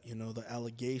glad that the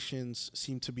allegations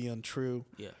seem to be untrue.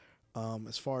 Yeah.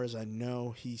 As far as I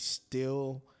know, he's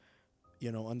still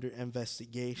under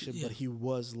investigation, Yeah. but he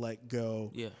was let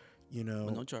go. Yeah.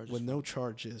 With no charges. With no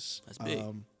charges. That's big.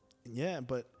 Yeah,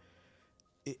 but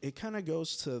it kind of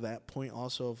goes to that point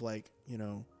also of like,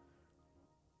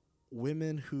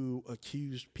 women who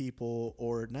accuse people,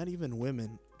 or not even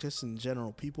women, just in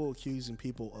general, people accusing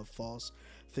people of false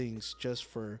things just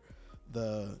for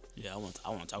the... Yeah, I want to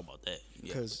talk about that.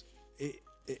 Yeah. Because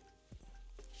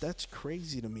that's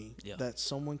crazy to me, Yeah. that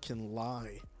someone can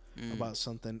lie about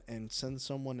something and send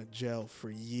someone to jail for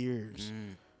years,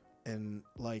 and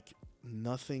like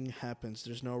nothing happens.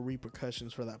 There's no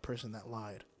repercussions for that person that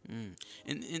lied.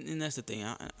 And that's the thing.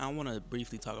 I want to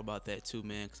briefly talk about that too,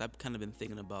 man, because I've kind of been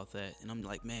thinking about that, and I'm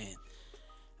like, man,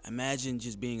 imagine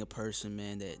just being a person,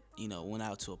 man, that went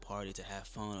out to a party to have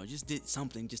fun, or just did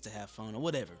something just to have fun, or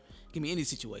whatever. Give me any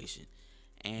situation,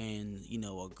 and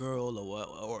a girl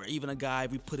or even a guy,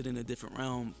 we put it in a different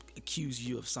realm, accuse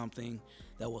you of something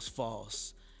that was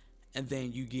false, and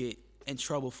then you get in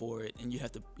trouble for it, and you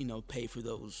have to pay for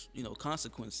those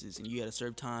consequences, and you got to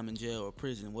serve time in jail or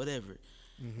prison, whatever.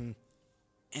 And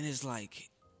it's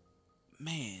like,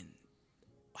 man,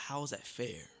 how is that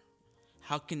fair?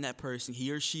 How can that person,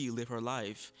 he or she, live her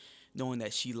life knowing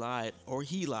that she lied or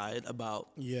he lied about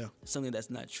something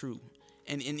that's not true?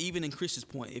 And even in Chris's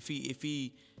point, if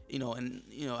he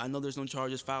I know there's no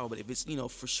charges filed, but if it's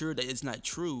for sure that it's not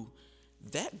true,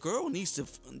 that girl needs to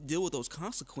deal with those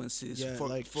consequences for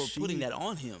putting that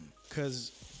on him.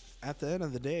 Because at the end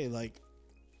of the day, like,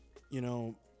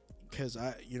 because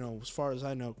as far as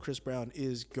I know, Chris Brown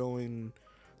is going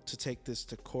to take this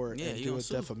to court and do a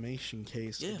defamation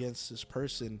case against this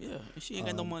person. Yeah, and she ain't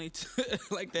got no money to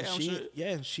like that.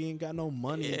 She ain't got no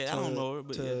money. I don't know her,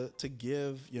 but to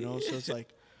give. So it's like,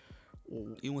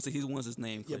 he wants his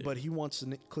name clear. Yeah, but he wants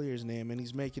to clear his name, and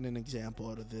he's making an example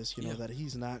out of this. That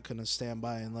he's not gonna stand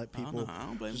by and let people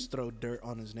just throw dirt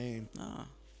on his name.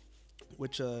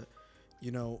 Which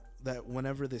that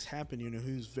whenever this happened,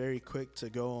 he was very quick to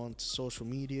go on to social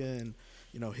media, and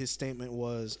his statement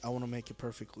was, I want to make it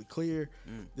perfectly clear,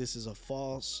 this is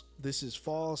false,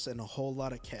 and a whole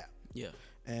lot of cap. Yeah.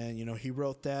 And he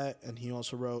wrote that, and he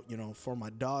also wrote, for my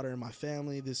daughter and my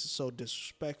family, this is so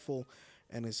disrespectful,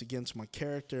 and it's against my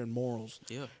character and morals.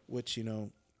 Yeah. Which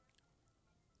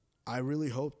I really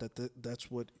hope that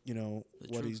that's what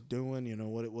what he's doing,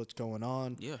 what's going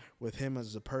on with him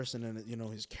as a person, and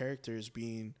his character is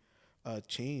being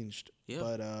changed.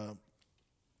 But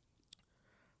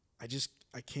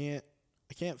I can't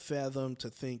fathom to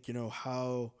think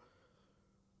how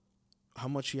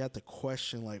much you have to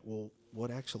question, like, well,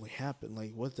 what actually happened?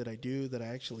 Like, what did I do? Did I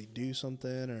actually do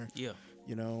something? Or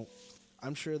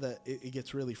I'm sure that it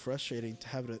gets really frustrating to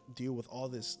have to deal with all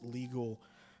this legal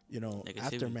negativity.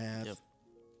 Aftermath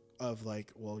of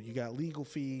like, well, you got legal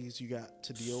fees, you got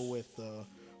to deal with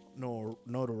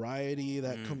notoriety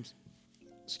that comes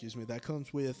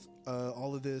with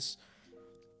all of this,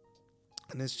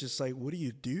 and it's just like, what do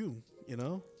you do?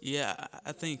 Yeah,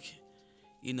 I think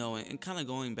and kind of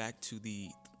going back to the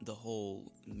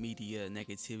whole media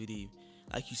negativity,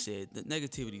 like you said, the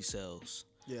negativity sells.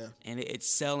 Yeah. And it's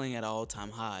selling at all time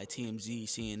high. TMZ,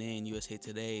 CNN, USA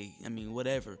Today. I mean,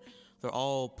 whatever. They're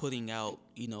all putting out,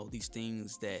 these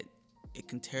things that it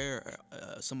can tear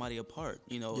somebody apart.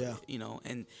 Yeah.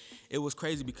 And it was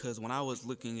crazy because when I was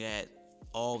looking at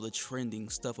all the trending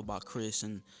stuff about Chris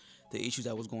and the issues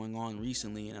that was going on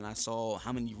recently, and I saw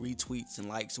how many retweets and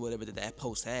likes or whatever that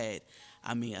post had.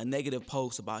 I mean, a negative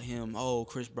post about him. Oh,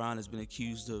 Chris Brown has been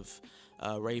accused of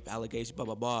rape allegations, blah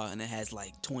blah blah, and it has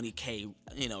like 20K,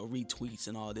 retweets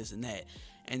and all this and that.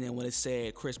 And then when it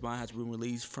said Chris Brown has been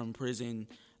released from prison,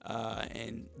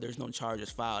 and there's no charges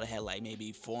filed, it had like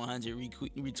maybe 400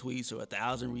 retweets or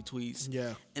 1,000 retweets.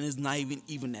 Yeah. And it's not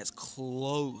even as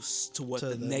close to what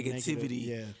the negativity.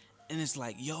 Yeah. And it's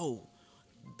like, yo,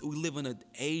 we live in an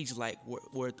age like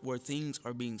where things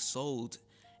are being sold,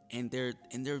 and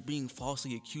they're being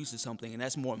falsely accused of something, and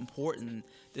that's more important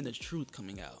than the truth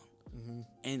coming out. Mm-hmm.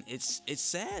 And it's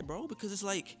sad, bro, because it's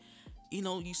like,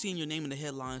 you seeing your name in the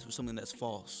headlines for something that's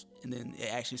false, and then it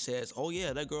actually says, oh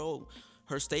yeah, that girl,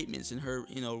 her statements and her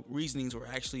reasonings were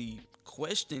actually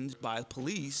questioned by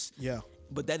police. Yeah.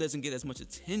 But that doesn't get as much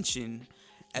attention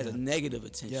as a negative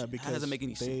attention. Yeah, because how does it make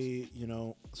any sense? they,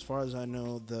 as far as I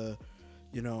know,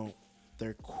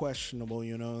 they're questionable.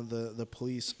 The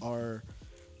police are,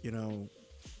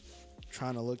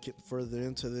 trying to look further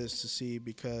into this to see,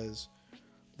 because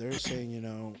they're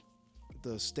saying,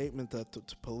 the statement that the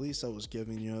police that was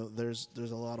giving, there's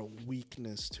a lot of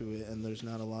weakness to it, and there's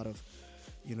not a lot of,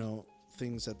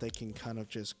 things that they can kind of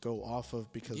just go off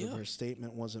of because of her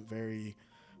statement wasn't very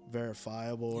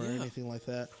verifiable or anything like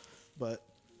that. But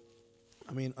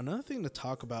I mean, another thing to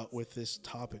talk about with this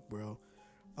topic, bro,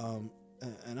 and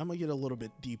I'm gonna get a little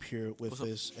bit deep here with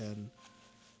this, and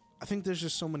I think there's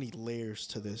just so many layers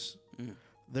to this.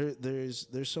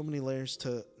 There's so many layers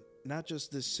to not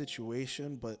just this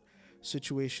situation, but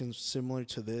situations similar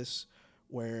to this,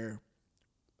 where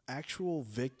actual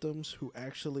victims who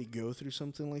actually go through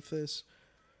something like this,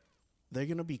 they're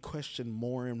gonna be questioned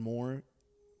more and more,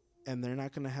 and they're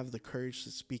not gonna have the courage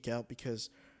to speak out because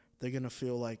they're gonna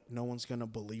feel like no one's gonna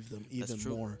believe them even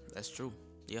more. That's true.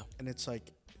 Yeah. And it's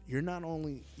like you're not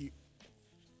only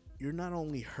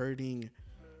hurting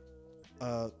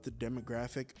the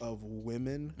demographic of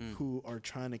women who are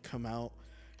trying to come out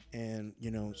and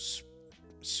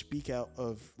speak out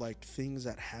of like things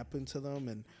that happened to them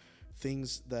and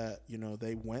things that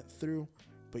they went through,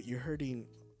 but you're hurting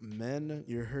men,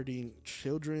 you're hurting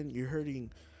children, you're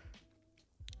hurting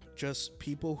just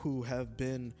people who have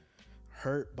been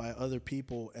hurt by other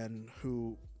people, and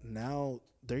who now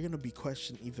they're going to be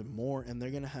questioned even more, and they're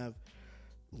going to have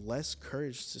less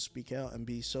courage to speak out and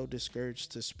be so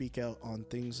discouraged to speak out on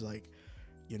things like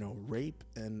rape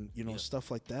and stuff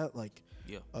like that, like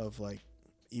of like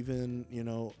even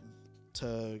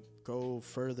to go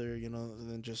further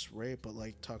than just rape, but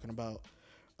like talking about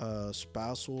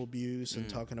spousal abuse and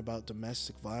talking about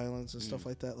domestic violence and stuff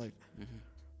like that. Like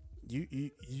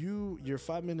your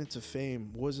 5 minutes of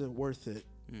fame wasn't worth it,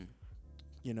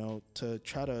 to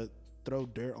try to throw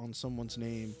dirt on someone's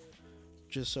name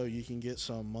just so you can get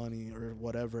some money or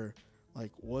whatever.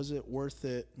 Like, was it worth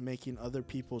it making other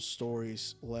people's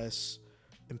stories less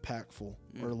impactful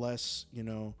or less,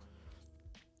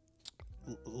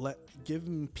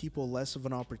 giving people less of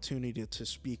an opportunity to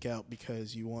speak out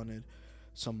because you wanted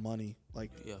some money?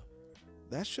 Like,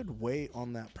 that should weigh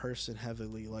on that person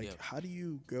heavily. Like, how do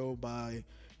you go by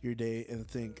your day and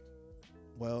think,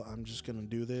 well, I'm just gonna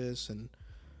do this, and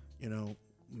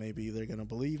maybe they're gonna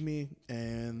believe me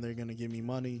and they're gonna give me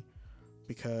money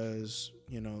because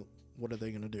what are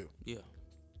they gonna do?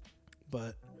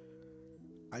 But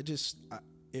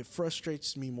it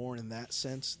frustrates me more in that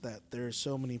sense that there are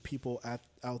so many people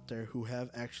out there who have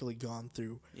actually gone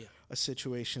through a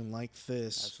situation like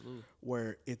this. Absolutely.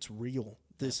 Where it's real.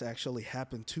 This actually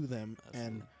happened to them. Absolutely.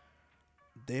 And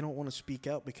they don't want to speak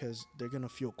out because they're going to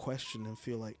feel questioned and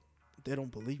feel like they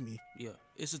don't believe me. Yeah,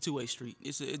 it's a two-way street.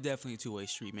 It's definitely a two-way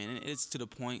street, man. And it's to the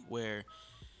point where,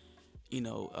 we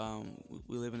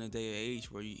live in a day and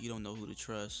age where you don't know who to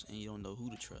trust and you don't know who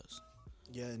to trust.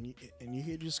 Yeah, and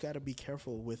you just got to be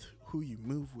careful with who you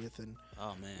move with and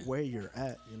where you're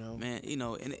at, Man,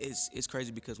 and it's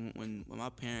crazy because when my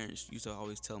parents used to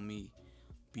always tell me,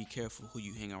 be careful who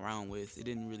you hang around with, it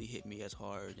didn't really hit me as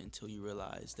hard until you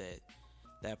realize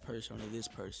that person or this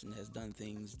person has done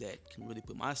things that can really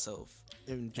put myself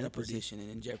in a position and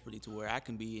in jeopardy to where I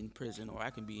can be in prison or I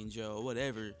can be in jail or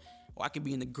whatever, or I can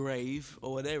be in the grave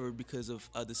or whatever because of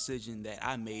a decision that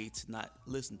I made to not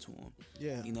listen to them.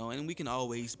 Yeah. And we can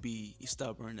always be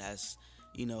stubborn as,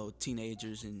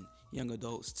 teenagers and young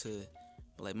adults to be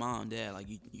like, Mom, Dad, like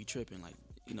you tripping, like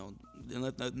you know,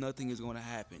 nothing is going to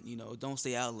happen. You know, don't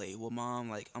stay out late. Well, mom,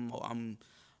 like I'm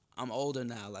older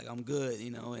now. Like I'm good.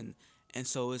 You know, and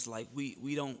so it's like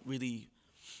we don't really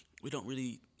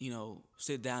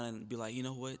sit down and be like, you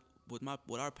know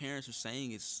what our parents are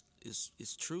saying is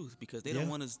truth, because they don't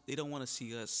Yeah. want to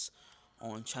see us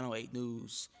on Channel 8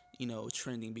 News,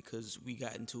 trending because we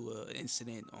got into an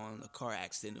incident on a car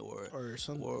accident Or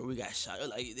some or we got shot.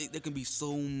 Like there can be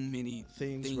so many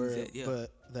things where, that, yeah.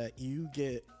 but that you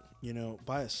get,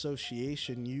 by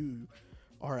association, you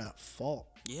are at fault.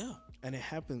 Yeah. And it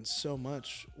happens so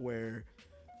much where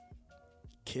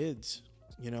kids,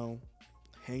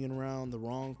 hanging around the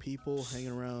wrong people,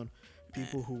 hanging around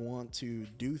people who want to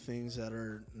do things that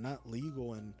are not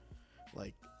legal, and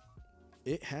like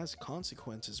it has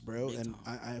consequences, bro. Big And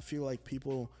time. I feel like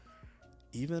people,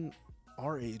 even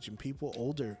our age and people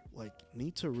older, like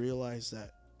need to realize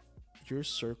that your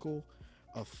circle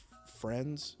of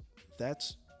friends,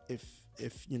 that's if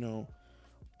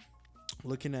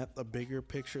looking at the bigger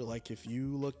picture, like if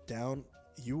you look down,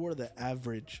 you are the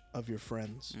average of your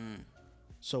friends.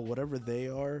 So whatever they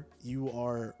are, you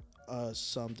are a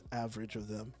summed average of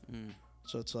them.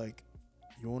 So it's like,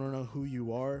 you want to know who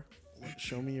you are?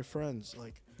 Show me your friends.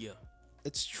 Like, Yeah.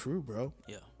 it's true, bro.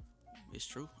 Yeah, it's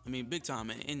true. I mean, big time,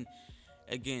 man. And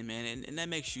again, man, and that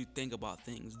makes you think about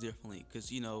things differently,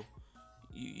 because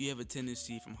you have a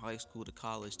tendency from high school to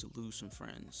college to lose some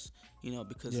friends,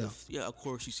 because of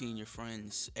course you're seeing your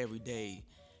friends every day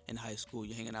in high school.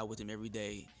 You're hanging out with them every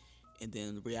day, and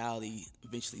then the reality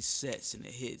eventually sets and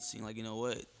it hits. You're like, you know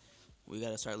what? We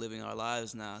got to start living our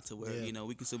lives now to where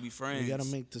we can still be friends. We got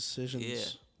to make decisions. Yeah,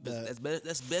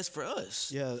 that's best for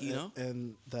us. Yeah, and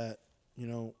and that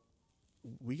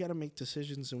we got to make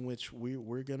decisions in which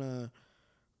we're gonna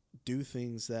do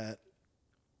things that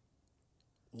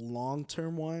long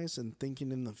term wise and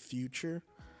thinking in the future,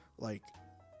 like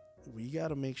we got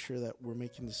to make sure that we're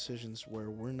making decisions where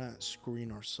we're not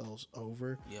screwing ourselves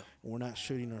over. Yeah. We're not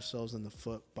shooting ourselves in the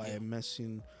foot by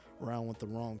messing around with the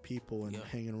wrong people and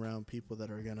hanging around people that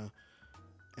are gonna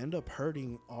end up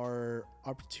hurting our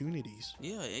opportunities.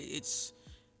 Yeah,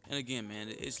 and again, man,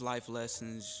 it's life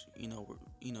lessons.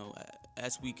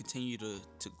 As we continue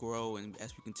to grow and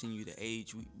as we continue to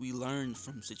age, we learn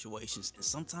from situations. And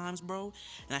sometimes, bro,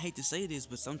 and I hate to say this,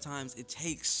 but sometimes it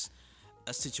takes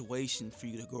a situation for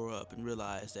you to grow up and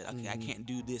realize that, okay, I can't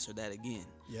do this or that again.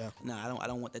 Yeah. No, I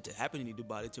don't want that to happen to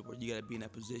anybody, to where you got to be in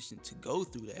that position to go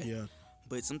through that. Yeah.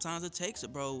 But sometimes it takes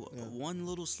it, bro. Yeah. One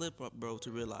little slip up, bro,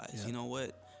 to realize, you know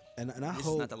what? And I This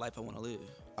hope is not the life I want to live.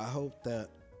 I hope that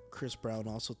Chris Brown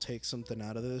also takes something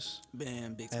out of this,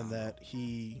 Man, big time. and that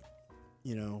he,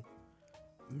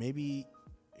 maybe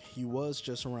he was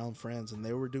just around friends and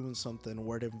they were doing something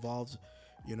where it involved,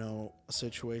 a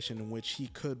situation in which he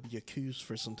could be accused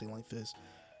for something like this.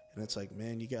 And it's like,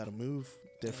 man, you got to move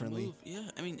differently. Yeah,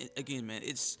 I mean, again, man,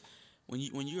 it's when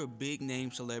you're a big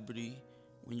name celebrity,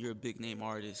 when you're a big name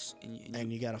artist,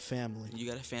 And you got a family. you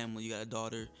got a family, you got a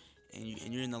daughter, and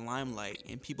you're in the limelight,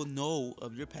 and people know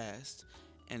of your past,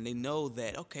 and they know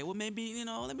that, okay, well, maybe,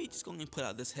 let me just go and put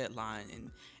out this headline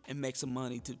and make some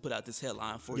money to put out this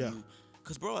headline for you.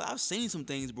 Because, bro, I've seen some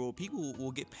things, bro. People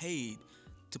will get paid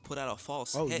to put out a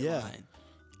false headline,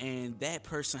 and that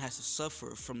person has to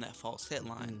suffer from that false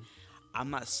headline. I'm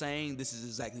not saying this is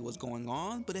exactly what's going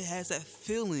on, but it has that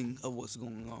feeling of what's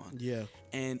going on. Yeah.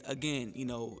 And again,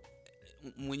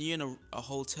 when you're in a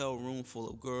hotel room full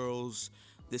of girls,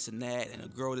 this and that, and a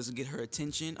girl doesn't get her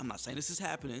attention, I'm not saying this is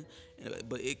happening,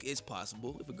 but it's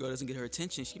possible. If a girl doesn't get her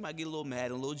attention, she might get a little mad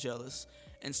and a little jealous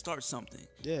and start something.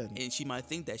 Yeah. And she might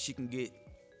think that she can get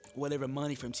whatever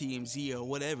money from TMZ or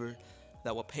whatever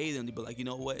that will pay them to be like, you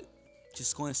know what?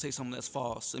 Just go and say something that's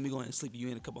false. Let me go ahead and slip you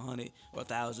in a couple hundred or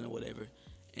 1,000 or whatever,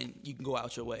 and you can go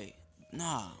out your way.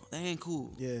 Nah, that ain't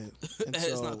cool. Yeah. And That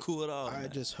is so not cool at all. I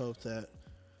man. just hope that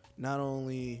not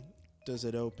only does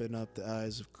it open up the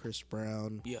eyes of Chris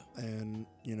Brown, Yeah. and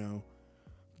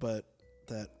but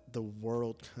that the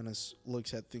world kind of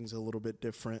looks at things a little bit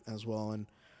different as well. And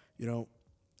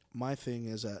my thing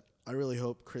is that I really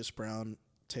hope Chris Brown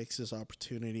takes this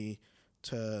opportunity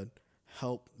to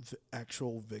help the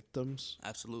actual victims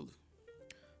Absolutely.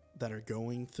 that are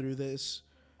going through this,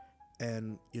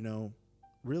 and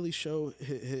really show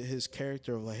his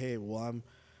character of like, hey, well,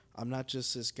 I'm not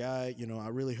just this guy. I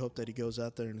really hope that he goes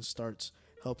out there and starts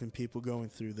helping people going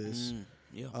through this.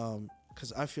 Yeah.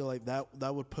 Because I feel like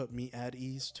that would put me at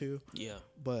ease too. Yeah.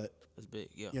 But That's big.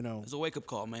 Yeah. You know. It's a wake up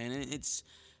call, man. And it's,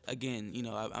 again,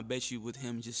 I bet you with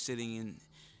him just sitting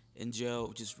in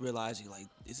jail, just realizing, like,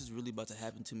 this is really about to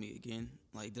happen to me again.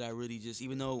 Like, did I really just,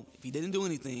 even though if he didn't do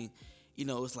anything,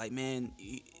 it's like, man,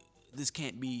 this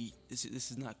can't be. This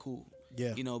is not cool.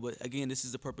 Yeah. You know, but again, this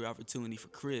is the perfect opportunity for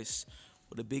Chris,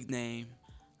 with a big name,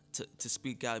 to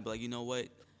speak out and be like, you know what.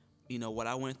 You know, what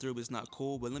I went through is not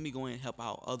cool, but let me go in and help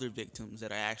out other victims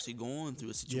that are actually going through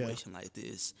a situation like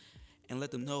this, and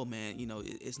let them know, man, you know,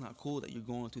 it's not cool that you're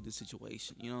going through this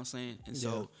situation. You know what I'm saying? And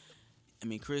so, I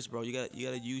mean, Chris, bro, you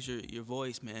gotta use your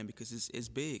voice, man, because it's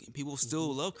big. And people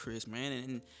still love Chris, man.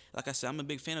 And like I said, I'm a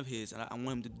big fan of his, and I want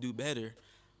him to do better.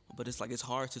 But it's like it's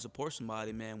hard to support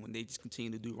somebody, man, when they just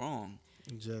continue to do wrong.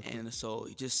 Exactly. And so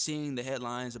just seeing the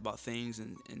headlines about things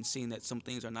and seeing that some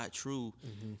things are not true,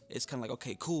 it's kind of like,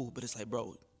 okay, cool. But it's like,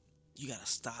 bro, you got to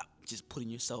stop just putting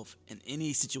yourself in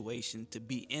any situation to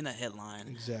be in a headline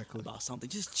Exactly. about something.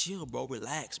 Just chill, bro.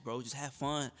 Relax, bro. Just have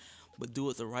fun, but do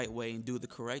it the right way and do it the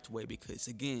correct way. Because,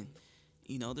 again,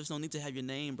 you know, there's no need to have your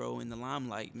name, bro, in the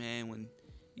limelight, man, when,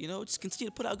 you know, just continue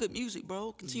to put out good music,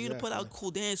 bro. Continue to put out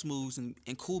cool dance moves and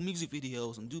cool music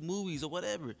videos and do movies or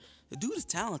whatever. The dude is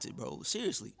talented, bro.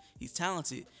 Seriously. He's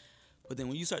talented. But then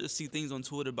when you start to see things on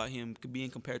Twitter about him being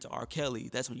compared to R. Kelly,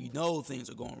 that's when you know things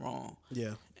are going wrong.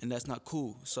 Yeah. And that's not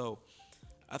cool. So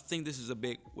I think this is a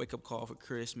big wake-up call for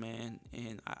Chris, man.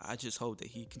 And I just hope that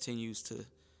he continues to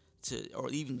or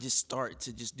even just start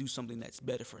to just do something that's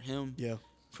better for him, Yeah.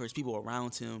 for his people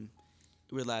around him.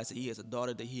 Realize that he has a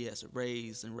daughter that he has to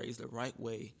raise and raise the right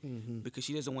way, because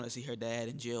she doesn't want to see her dad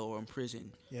in jail or in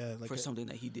prison for something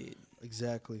that he did.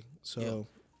 Exactly. So,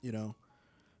 you know,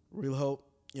 real hope,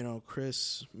 you know,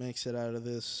 Chris makes it out of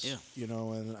this. Yeah. You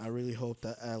know, and I really hope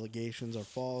that allegations are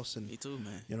false. And Me too,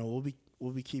 man. you know,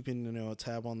 we'll be keeping, you know, a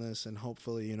tab on this, and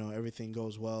hopefully, you know, everything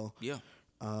goes well. Yeah.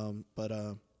 But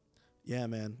yeah,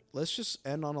 man. Let's just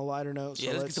end on a lighter note.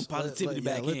 Yeah, let's get some positivity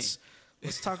back in.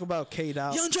 Let's talk about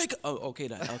K-Dot. Young Drake. Oh, okay.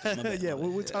 Okay, my bad, Yeah, my bad.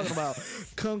 we're talking about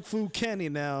Kung Fu Kenny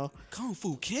now. Kung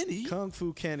Fu Kenny. Kung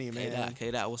Fu Kenny, man.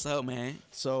 K-Dot, what's up, man?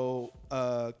 So,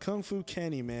 Kung Fu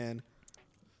Kenny, man,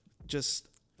 just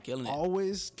Killing it.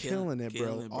 always killing it, bro.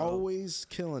 Killing it, bro. Always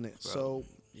killing it. Bro. So,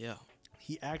 Yeah.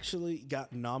 he actually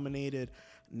got nominated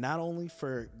not only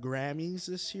for Grammys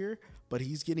this year, but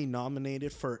he's getting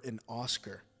nominated for an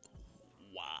Oscar.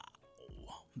 Wow.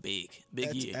 Big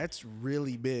year. That's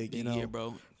really big, Big you know. year,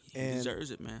 bro. He And-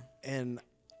 deserves it, man. And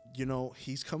you know,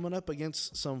 he's coming up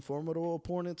against some formidable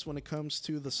opponents when it comes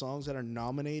to the songs that are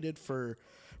nominated for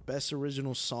Best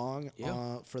Original Song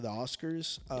for the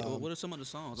Oscars. Yeah, what are some of the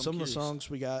songs? I'm Some curious. of the songs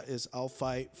we got is I'll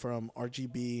Fight from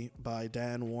RGB by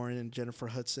Diane Warren and Jennifer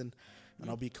Hudson. And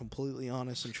I'll be completely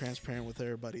honest and transparent with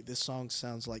everybody. This song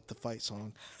sounds like the Fight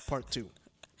song, part 2.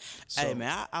 So, Hey,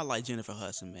 man, I like Jennifer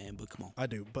Hudson, man, but come on. I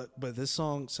do. But this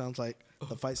song sounds like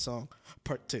the Fight song,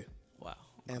 part 2. Wow.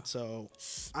 And so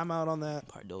I'm out on that.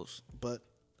 Part dose. But,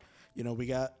 you know, we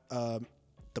got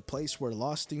The Place Where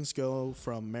Lost Things Go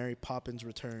from Mary Poppins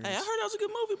Returns. Hey, I heard that was a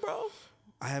good movie, bro.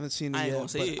 I haven't seen it I ain't yet, gonna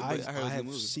see it, but I heard it was a I good have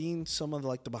movie. seen some of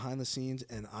like the behind the scenes,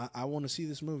 and I want to see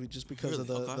this movie just because of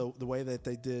Really? Okay. the way that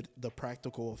they did the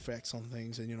practical effects on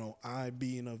things. And, you know, I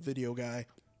being a video guy,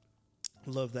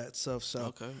 love that stuff. So,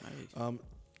 Okay. Hey.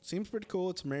 seems pretty cool.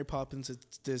 It's Mary Poppins.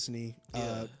 It's Disney.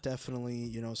 Yeah. Definitely,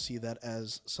 you know, see that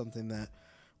as something that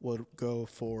would go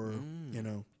for, you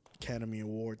know, Academy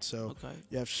Award. So Okay.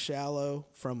 you have Shallow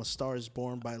from A Star Is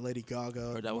Born by Lady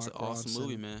Gaga. Heard that was an Mark awesome Ronson.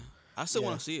 movie, man. I still Yeah.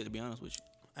 want to see it, to be honest with you.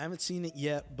 I haven't seen it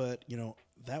yet, but, you know,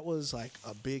 that was like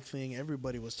a big thing.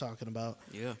 Everybody was talking about,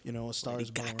 Yeah. you know, A Star Lady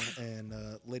Is Born Gaga.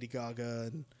 and Lady Gaga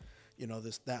and, you know,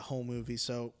 that whole movie.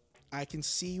 So I can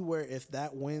see where if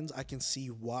that wins, I can see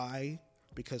why,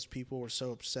 because people were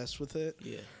so obsessed with it.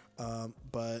 Yeah.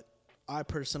 But I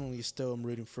personally still am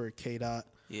rooting for K-Dot.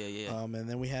 Yeah. And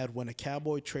then we had When a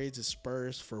Cowboy Trades His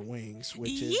Spurs for Wings,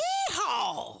 which is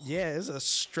Yeehaw! it's a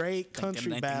straight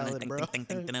country ballad, bro.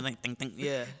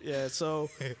 Yeah. Yeah, so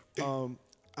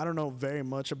I don't know very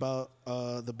much about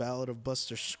the Ballad of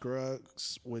Buster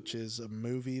Scruggs, which is a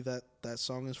movie that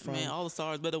song is from. Man, All the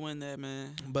Stars better win that,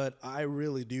 man. But I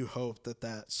really do hope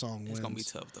that song wins. It's gonna be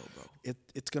tough though, bro.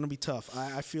 It's gonna be tough.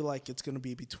 I feel like it's gonna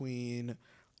be between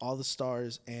All the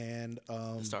Stars and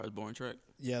The Star is Born track.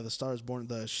 yeah, The Star Is Born,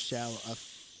 the Shallow.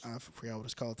 I forgot what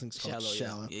it's called. I think it's called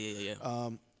Shallow. Yeah.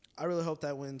 I really hope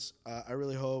that wins. I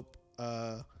really hope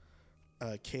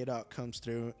K-Dot comes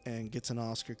through and gets an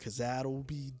Oscar, because that'll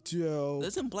be dope.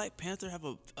 Doesn't Black Panther have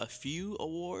a few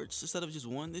awards instead of just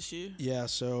one this year? Yeah,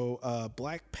 so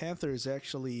Black Panther is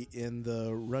actually in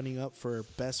the running up for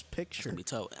Best It's Picture. gonna be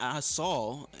tough. I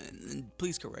saw, and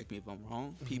please correct me if I'm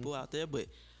wrong, people out there, but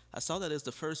I saw that it's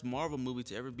the first Marvel movie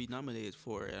to ever be nominated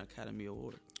for an Academy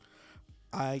Award.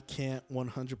 I can't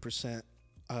 100%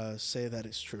 say that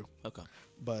it's true, Okay.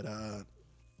 but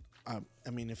I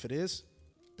mean, if it is,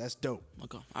 That's dope.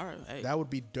 Okay. All right. Hey, That would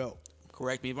be dope.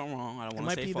 correct me if I'm wrong. I don't It want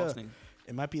might to say be false the thing.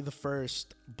 it might be the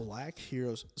first black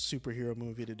superhero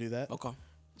movie to do that. Okay.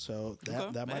 So that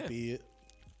Okay, might yeah. be it,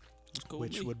 That's cool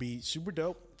which with me. would be super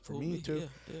dope for Cool me with too.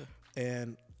 Yeah.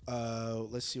 And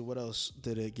let's see what else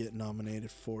did it get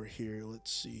nominated for here.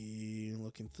 Let's see,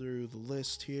 looking through the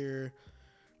list here.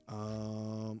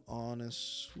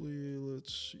 Honestly,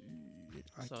 let's see.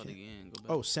 I Saw it can't. again. Go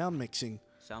back. Oh, sound mixing.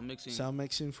 Sound mixing. Sound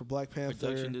mixing for Black Panther.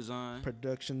 Production design.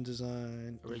 Production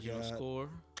design. We Original got, score.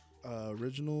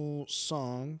 Original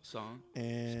song Song.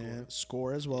 and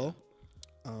score as well.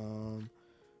 And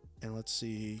let's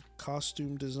see,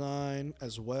 costume design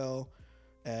as well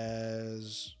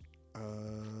as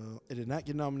it did not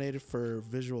get nominated for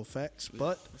visual effects,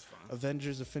 but That's fine.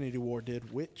 Avengers: Infinity War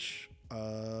did, which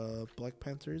Black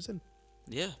Panther is in.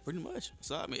 Yeah, pretty much.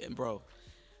 So I mean, bro,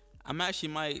 I actually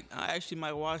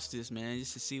might watch this, man,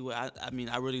 just to see what I mean.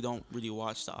 I really don't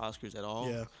watch the Oscars at all.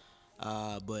 Yeah.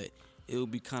 But it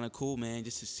would be kind of cool, man,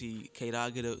 just to see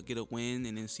K-Dot get a win,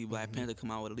 and then see Black Panther come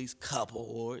out with at least a couple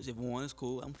awards. If one is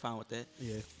cool, I'm fine with that.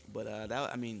 Yeah. But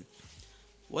I mean,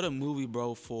 what a movie,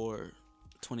 bro, for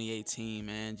 2018,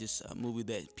 man. Just a movie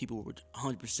that people were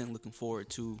 100% looking forward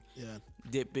to. Yeah.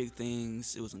 Did big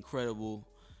things. It was incredible.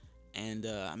 And,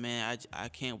 man, I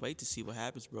can't wait to see what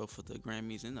happens, bro, for the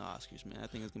Grammys and the Oscars, man. I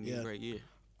think it's going to be a great year.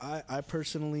 I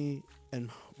personally am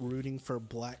rooting for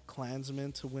Black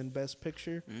Klansman to win Best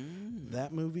Picture.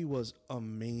 That movie was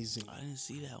amazing. I didn't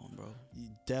see that one, bro. You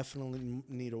definitely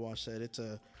need to watch that. It's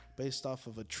based off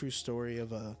of a true story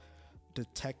of a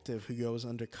detective who goes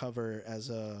undercover as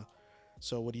a.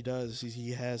 So what he does is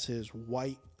he has his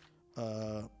white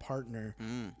partner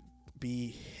be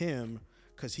him,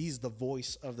 because he's the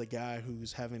voice of the guy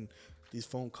who's having these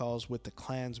phone calls with the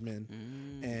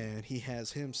Klansmen, and he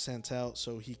has him sent out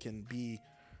so he can be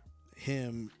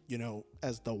him,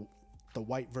 as the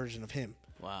white version of him.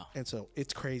 Wow. And so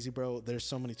it's crazy, bro. There's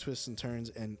so many twists and turns,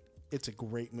 and it's a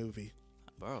great movie.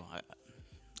 Bro,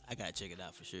 I got to check it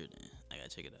out for sure, man. I got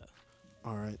to check it out.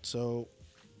 All right, so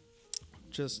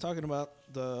just talking about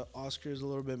the Oscars a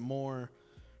little bit more.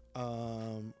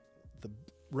 The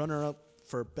runner-up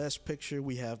for Best Picture,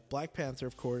 we have Black Panther,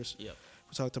 of course. Yep.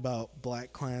 We talked about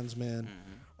Black Klansman,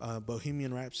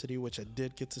 Bohemian Rhapsody, which I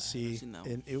did get to see, seen that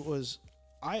one. and it was.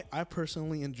 I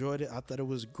personally enjoyed it. I thought it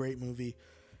was a great movie.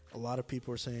 A lot of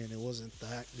people were saying it wasn't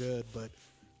that good, but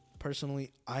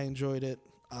personally, I enjoyed it.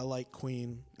 I like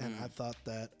Queen, and I thought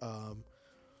that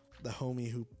the homie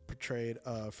who portrayed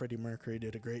Freddie Mercury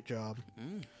did a great job.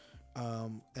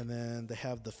 And then they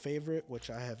have The Favorite, which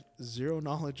I have zero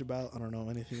knowledge about. I don't know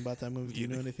anything about that movie. Do you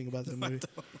know anything about that movie?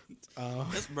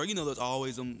 Bro, there's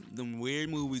always them weird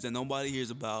movies that nobody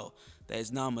hears about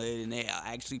that's nominated, and they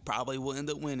actually probably will end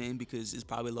up winning because it's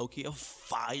probably low-key a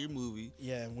fire movie.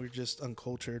 Yeah, and we're just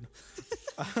uncultured.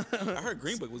 I heard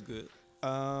Green Book was good.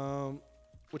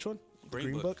 Which one?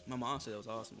 Green Book. My mom said it was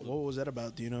awesome. What was that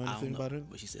about? Do you know I anything don't know, about it?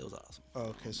 but she said it was awesome. Oh,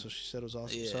 okay, so she said it was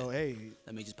awesome. Yeah. So, hey,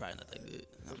 That means it's probably not that good.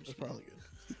 No, I'm it's just kidding. probably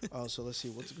good. Oh, so let's see.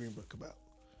 What's the Green Book about?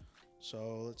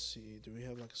 So let's see. Do we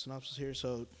have like a synopsis here?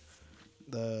 So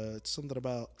it's something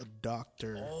about a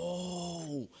doctor.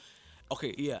 Oh,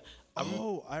 okay, yeah.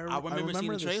 I remember seeing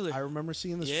the this. trailer. I remember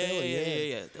seeing this Yeah, trailer.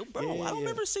 yeah. Bro, Yeah, I don't yeah.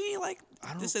 remember seeing I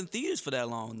this in theaters for that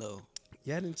long though.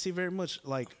 Yeah, I didn't see very much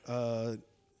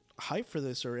hype for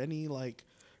this or any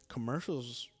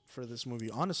commercials for this movie.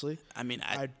 Honestly, I mean,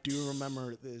 I do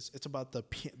remember this. It's about the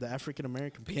African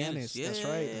American pianist. Yeah, That's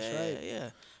right. Yeah.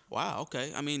 Wow.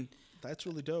 Okay. I mean, That's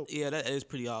really dope. yeah, that is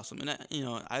pretty awesome. And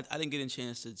I didn't get a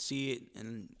chance to see it,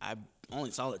 and I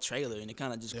only saw the trailer, and it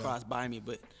kind of just crossed by me.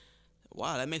 But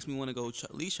wow, that makes me want to go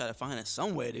at least try to find it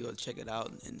some way to go check it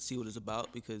out and see what it's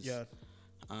about because Yeah.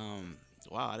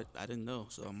 wow, I didn't know.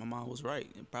 So my mom was right.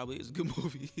 It probably is a good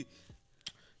movie.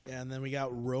 Yeah, and then we got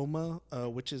Roma,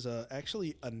 which is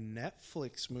actually a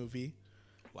Netflix movie.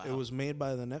 Wow. It was made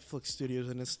by the Netflix studios,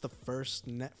 and it's the first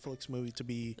Netflix movie to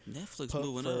be Netflix put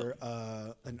moving for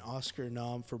up. an Oscar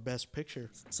nom for Best Picture.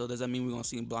 So does that mean we're gonna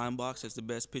see Blind Box as the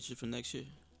best picture for next year?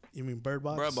 You mean Bird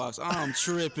Box? Bird Box. I'm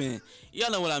tripping. Y'all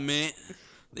know what I meant.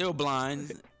 They were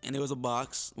blind, and there was a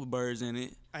box with birds in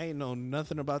it. I ain't know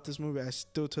nothing about this movie. I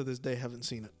still to this day haven't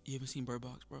seen it. You haven't seen Bird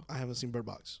Box, bro? I haven't seen Bird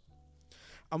Box.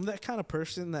 I'm that kind of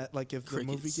person that if the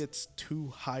movie Crickets. gets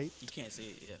too hyped, You can't see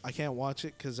it, yeah. I can't watch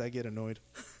it because I get annoyed.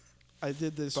 I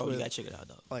did this Bro, you with gotta check it out,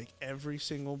 though. every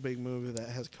single big movie that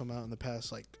has come out in the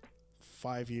past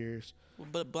 5 years. Well,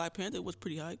 but Black Panther was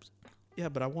pretty hyped. Yeah,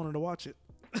 but I wanted to watch it.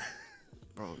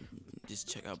 Bro, just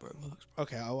check out Bird Box. Bro.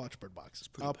 Okay, I'll watch Bird Box.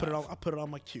 pretty I'll put it on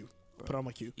my queue. Put it on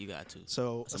my queue. You got to.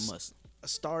 So It's a must. A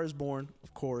Star Is Born,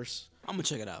 of course. I'm gonna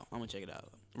check it out.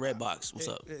 Redbox, what's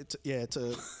up? It's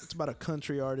about a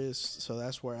country artist, so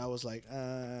that's where I was like,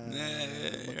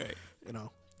 Right. you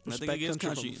know, Nothing respect against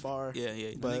country country. from far.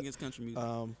 Yeah. But, Nothing against country music.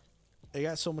 It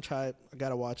got so much hype. I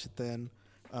gotta watch it then.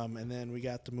 And then we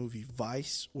got the movie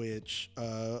Vice, which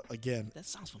again, That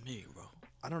sounds familiar, bro.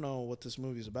 I don't know what this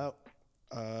movie's about.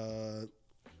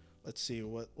 Let's see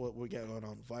what we got going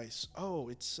on. Vice. Oh,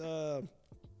 it's about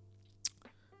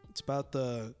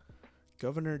the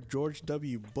Governor George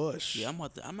W. Bush. Yeah, I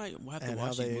might have to and how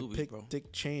watch they these movies, picked bro.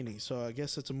 Dick Cheney. So I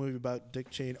guess it's a movie about Dick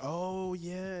Cheney. Oh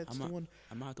yeah, it's the one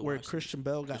I might have to where watch Christian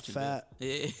Bell got Christian fat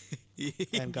Bale. Yeah.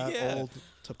 and got Yeah. old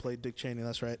to play Dick Cheney.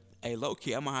 That's right. Hey, low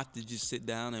key, I'm gonna have to just sit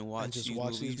down and watch, just these,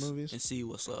 watch movies these movies? and see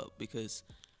what's up, because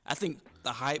I think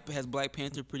the hype has Black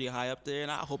Panther pretty high up there,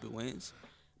 and I hope it wins.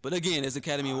 But again, it's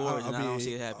Academy Awards, and I don't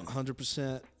see it happening.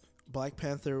 100%. Black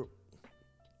Panther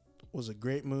was a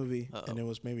great movie, and it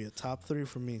was maybe a top 3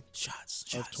 for me. Shots,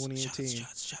 2018.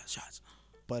 shots.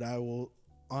 But I will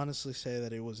honestly say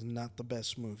that it was not the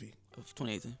best movie. Of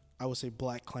 2018. I would say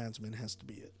Black Klansman has to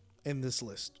be it in this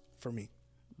list for me.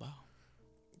 Wow.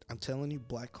 I'm telling you,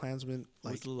 Black Klansman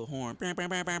With like the little horn. good.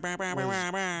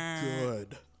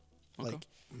 Like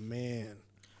man,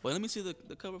 Wait, let me see the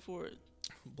cover for it.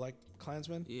 Black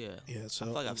Klansman. Yeah. Yeah. I So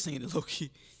feel like I've seen it low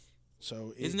key.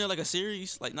 So Isn't there like a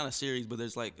series? Like not a series, but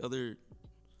there's like other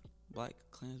Black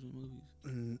Klansman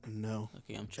movies. no.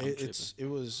 Okay, I'm tripping.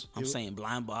 I'm it, saying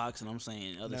Blind Box, and I'm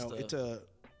saying other no. stuff.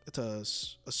 It's a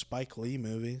Spike Lee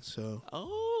movie. So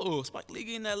Oh, Spike Lee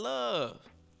getting that love.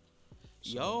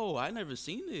 Yo, I never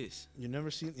seen this. you never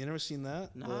seen that?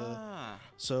 Nah.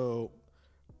 So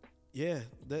yeah,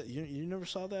 that you never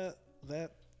saw that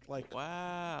like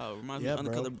Wow. Reminds Yeah, me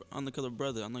bro. of Undercover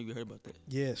Brother. I know you heard about that.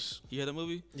 yes. You heard that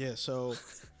movie? Yeah, so,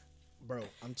 bro,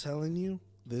 I'm telling you,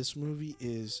 this movie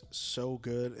is so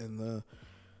good, and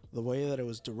the way that it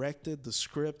was directed, the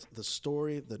script, the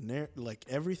story, like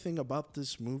everything about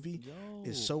this movie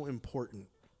is so important.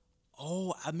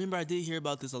 Oh, I remember I did hear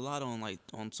about this a lot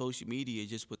on social media,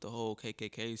 just with the whole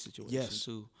KKK situation Yes.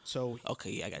 too. So,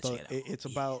 Okay, yeah, I got to check it out. it's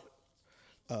about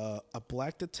a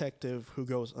black detective who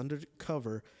goes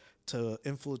undercover to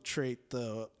infiltrate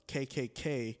the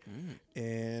KKK,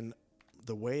 and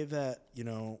the way that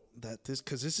that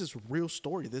because this is real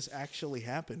story. This actually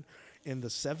happened in the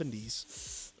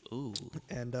 70s, Ooh,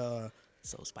 and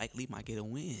so Spike Lee might get a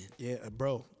win, yeah,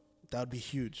 bro, that would be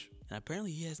huge. and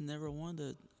apparently he has never won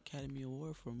the Academy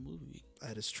Award for a movie.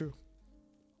 That is true.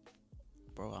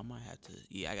 Bro, I might have to.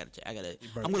 Yeah, I gotta.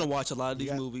 Bro, I'm gonna watch a lot of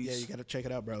these movies. Yeah, you gotta check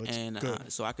it out, bro. It's and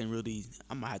good. so I can really.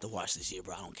 I might have to watch this year,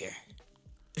 bro. I don't care.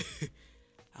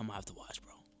 I might have to watch,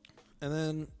 bro. And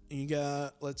then you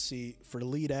got, let's see, for the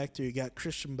lead actor, you got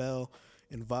Christian Bell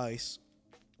in Vice,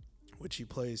 which he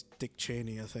plays Dick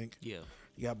Cheney, I think. Yeah,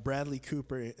 You got Bradley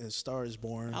Cooper in Star is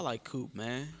Born. I like Coop,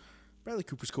 man. Bradley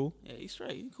Cooper's cool. Yeah, he's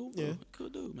straight. He cool, bro. Yeah. Cool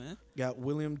dude, man. You got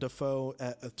William Dafoe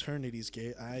at Eternity's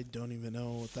Gate. I don't even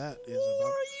know what that is Who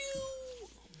about. are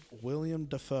you? William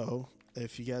Dafoe,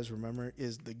 if you guys remember,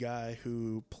 is the guy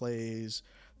who plays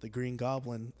the Green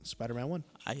Goblin in Spider-Man 1.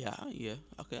 Yeah.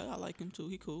 Okay, I like him too.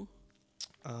 He cool.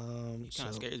 He kind of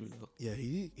So, scares me though. yeah,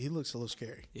 he looks a little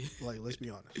scary. Like, let's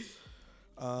be honest.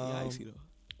 Yeah, icy though.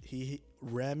 He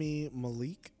Rami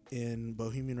Malek in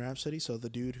Bohemian Rhapsody, so the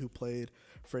dude who played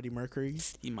Freddie Mercury,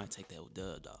 He might take that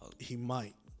dub, dog. he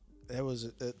might. That was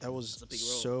a big role.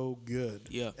 so good.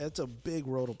 Yeah. It's a big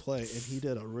role to play, and he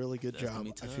did a really good That's gonna job.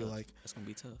 be I tough. feel like. That's gonna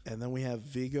be tough. And then we have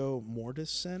Viggo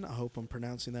Mortensen. I hope I'm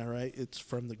pronouncing that right. It's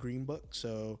from the Green Book,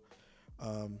 so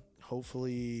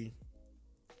hopefully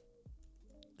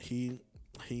he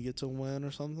gets a win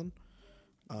or something.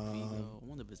 I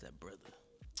wonder if it's that brother.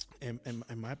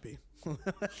 It might be.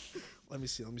 Let me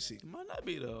see. It might not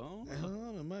be though. I don't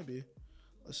know. It might be.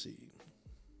 Let's see.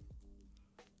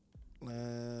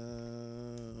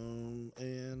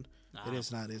 And it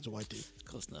is not. It's a white dude.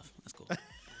 Close enough. That's cool.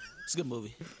 It's a good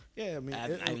movie. Yeah, I mean, I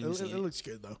haven't even seen it it. looks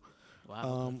good though.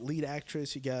 Wow. Lead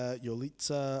actress, you got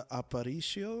Yolitza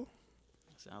Aparicio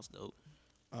Sounds dope.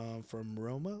 from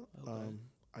Roma. Okay.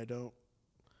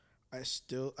 I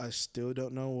still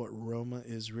don't know what Roma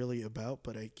is really about,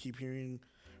 but I keep hearing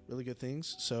really good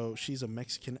things. So she's a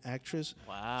Mexican actress.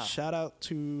 Wow. Shout out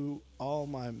to all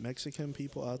my Mexican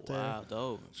people out there. Wow,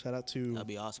 dope. Shout out to That'd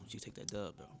be awesome if you take that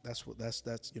dub, bro. that's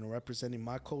representing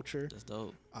my culture. That's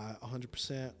dope. I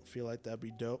 100% feel like that'd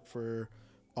be dope for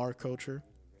our culture.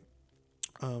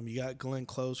 You got Glenn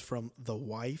Close from The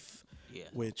Wife. Yeah.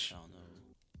 Which I don't know.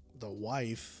 The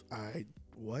Wife, I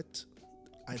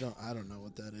don't know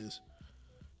what that is.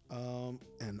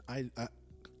 And I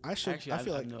should. Actually, I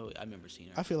feel like I remember seeing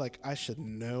her. I feel like I should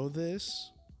know this,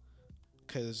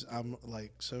 because I'm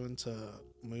like so into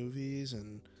movies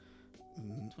and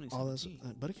all this.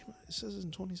 2017. But it says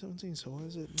in 2017. So why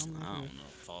is it? I don't know.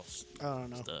 False I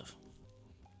don't know. stuff.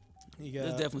 You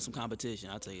There's got definitely some competition.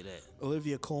 I'll tell you that.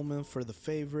 Olivia Colman for The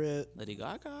Favorite. Lady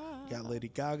Gaga. Got Lady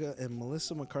Gaga and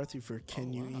Melissa McCarthy for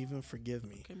Can You wow. Even Forgive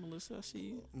Me? Okay, Melissa, I see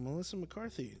you. Melissa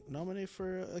McCarthy nominated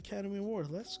for Academy Award.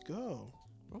 Let's go.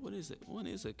 Bro, what is it? When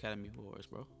is Academy Awards,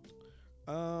 bro?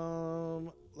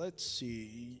 Let's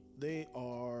see. They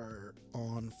are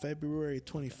on February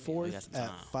we 24th got some at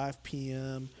time. 5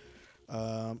 p.m.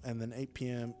 And then 8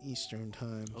 p.m. Eastern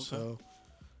time. Okay. So,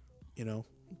 you know,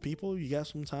 people, you got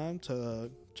some time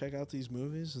to check out these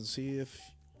movies and see if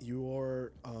you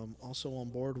are also on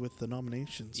board with the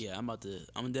nominations. Yeah, I'm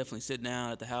gonna definitely sit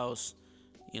down at the house.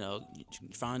 You know,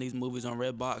 find these movies on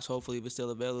Redbox. Hopefully, if it's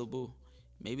still available.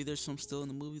 Maybe there's some still in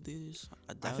the movie theaters.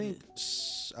 I doubt I think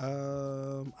it.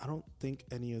 I don't think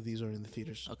any of these are in the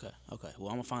theaters. Okay. Well,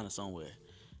 I'm gonna find it somewhere.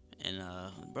 And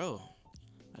bro,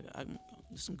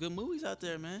 there's some good movies out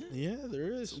there, man. Yeah,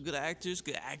 there is. Some good actors,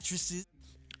 good actresses.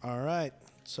 All right.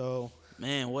 So,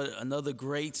 Man, what another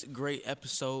great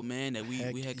episode, man, that we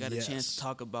had got a chance yes. to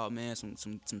talk about, man.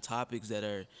 Some topics that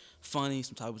are funny,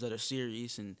 some topics that are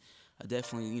serious, and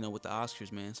definitely, you know, with the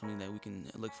Oscars, man, something that we can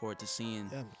look forward to seeing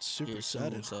yeah, I'm super here soon.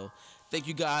 excited. So thank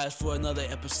you guys for another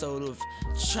episode of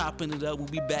Chopping It Up. We'll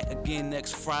be back again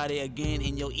next Friday, again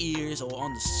in your ears or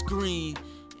on the screen,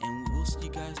 and we'll see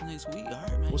you guys next week. All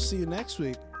right, man. We'll see you next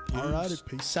week. All right. Peace.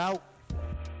 Peace out.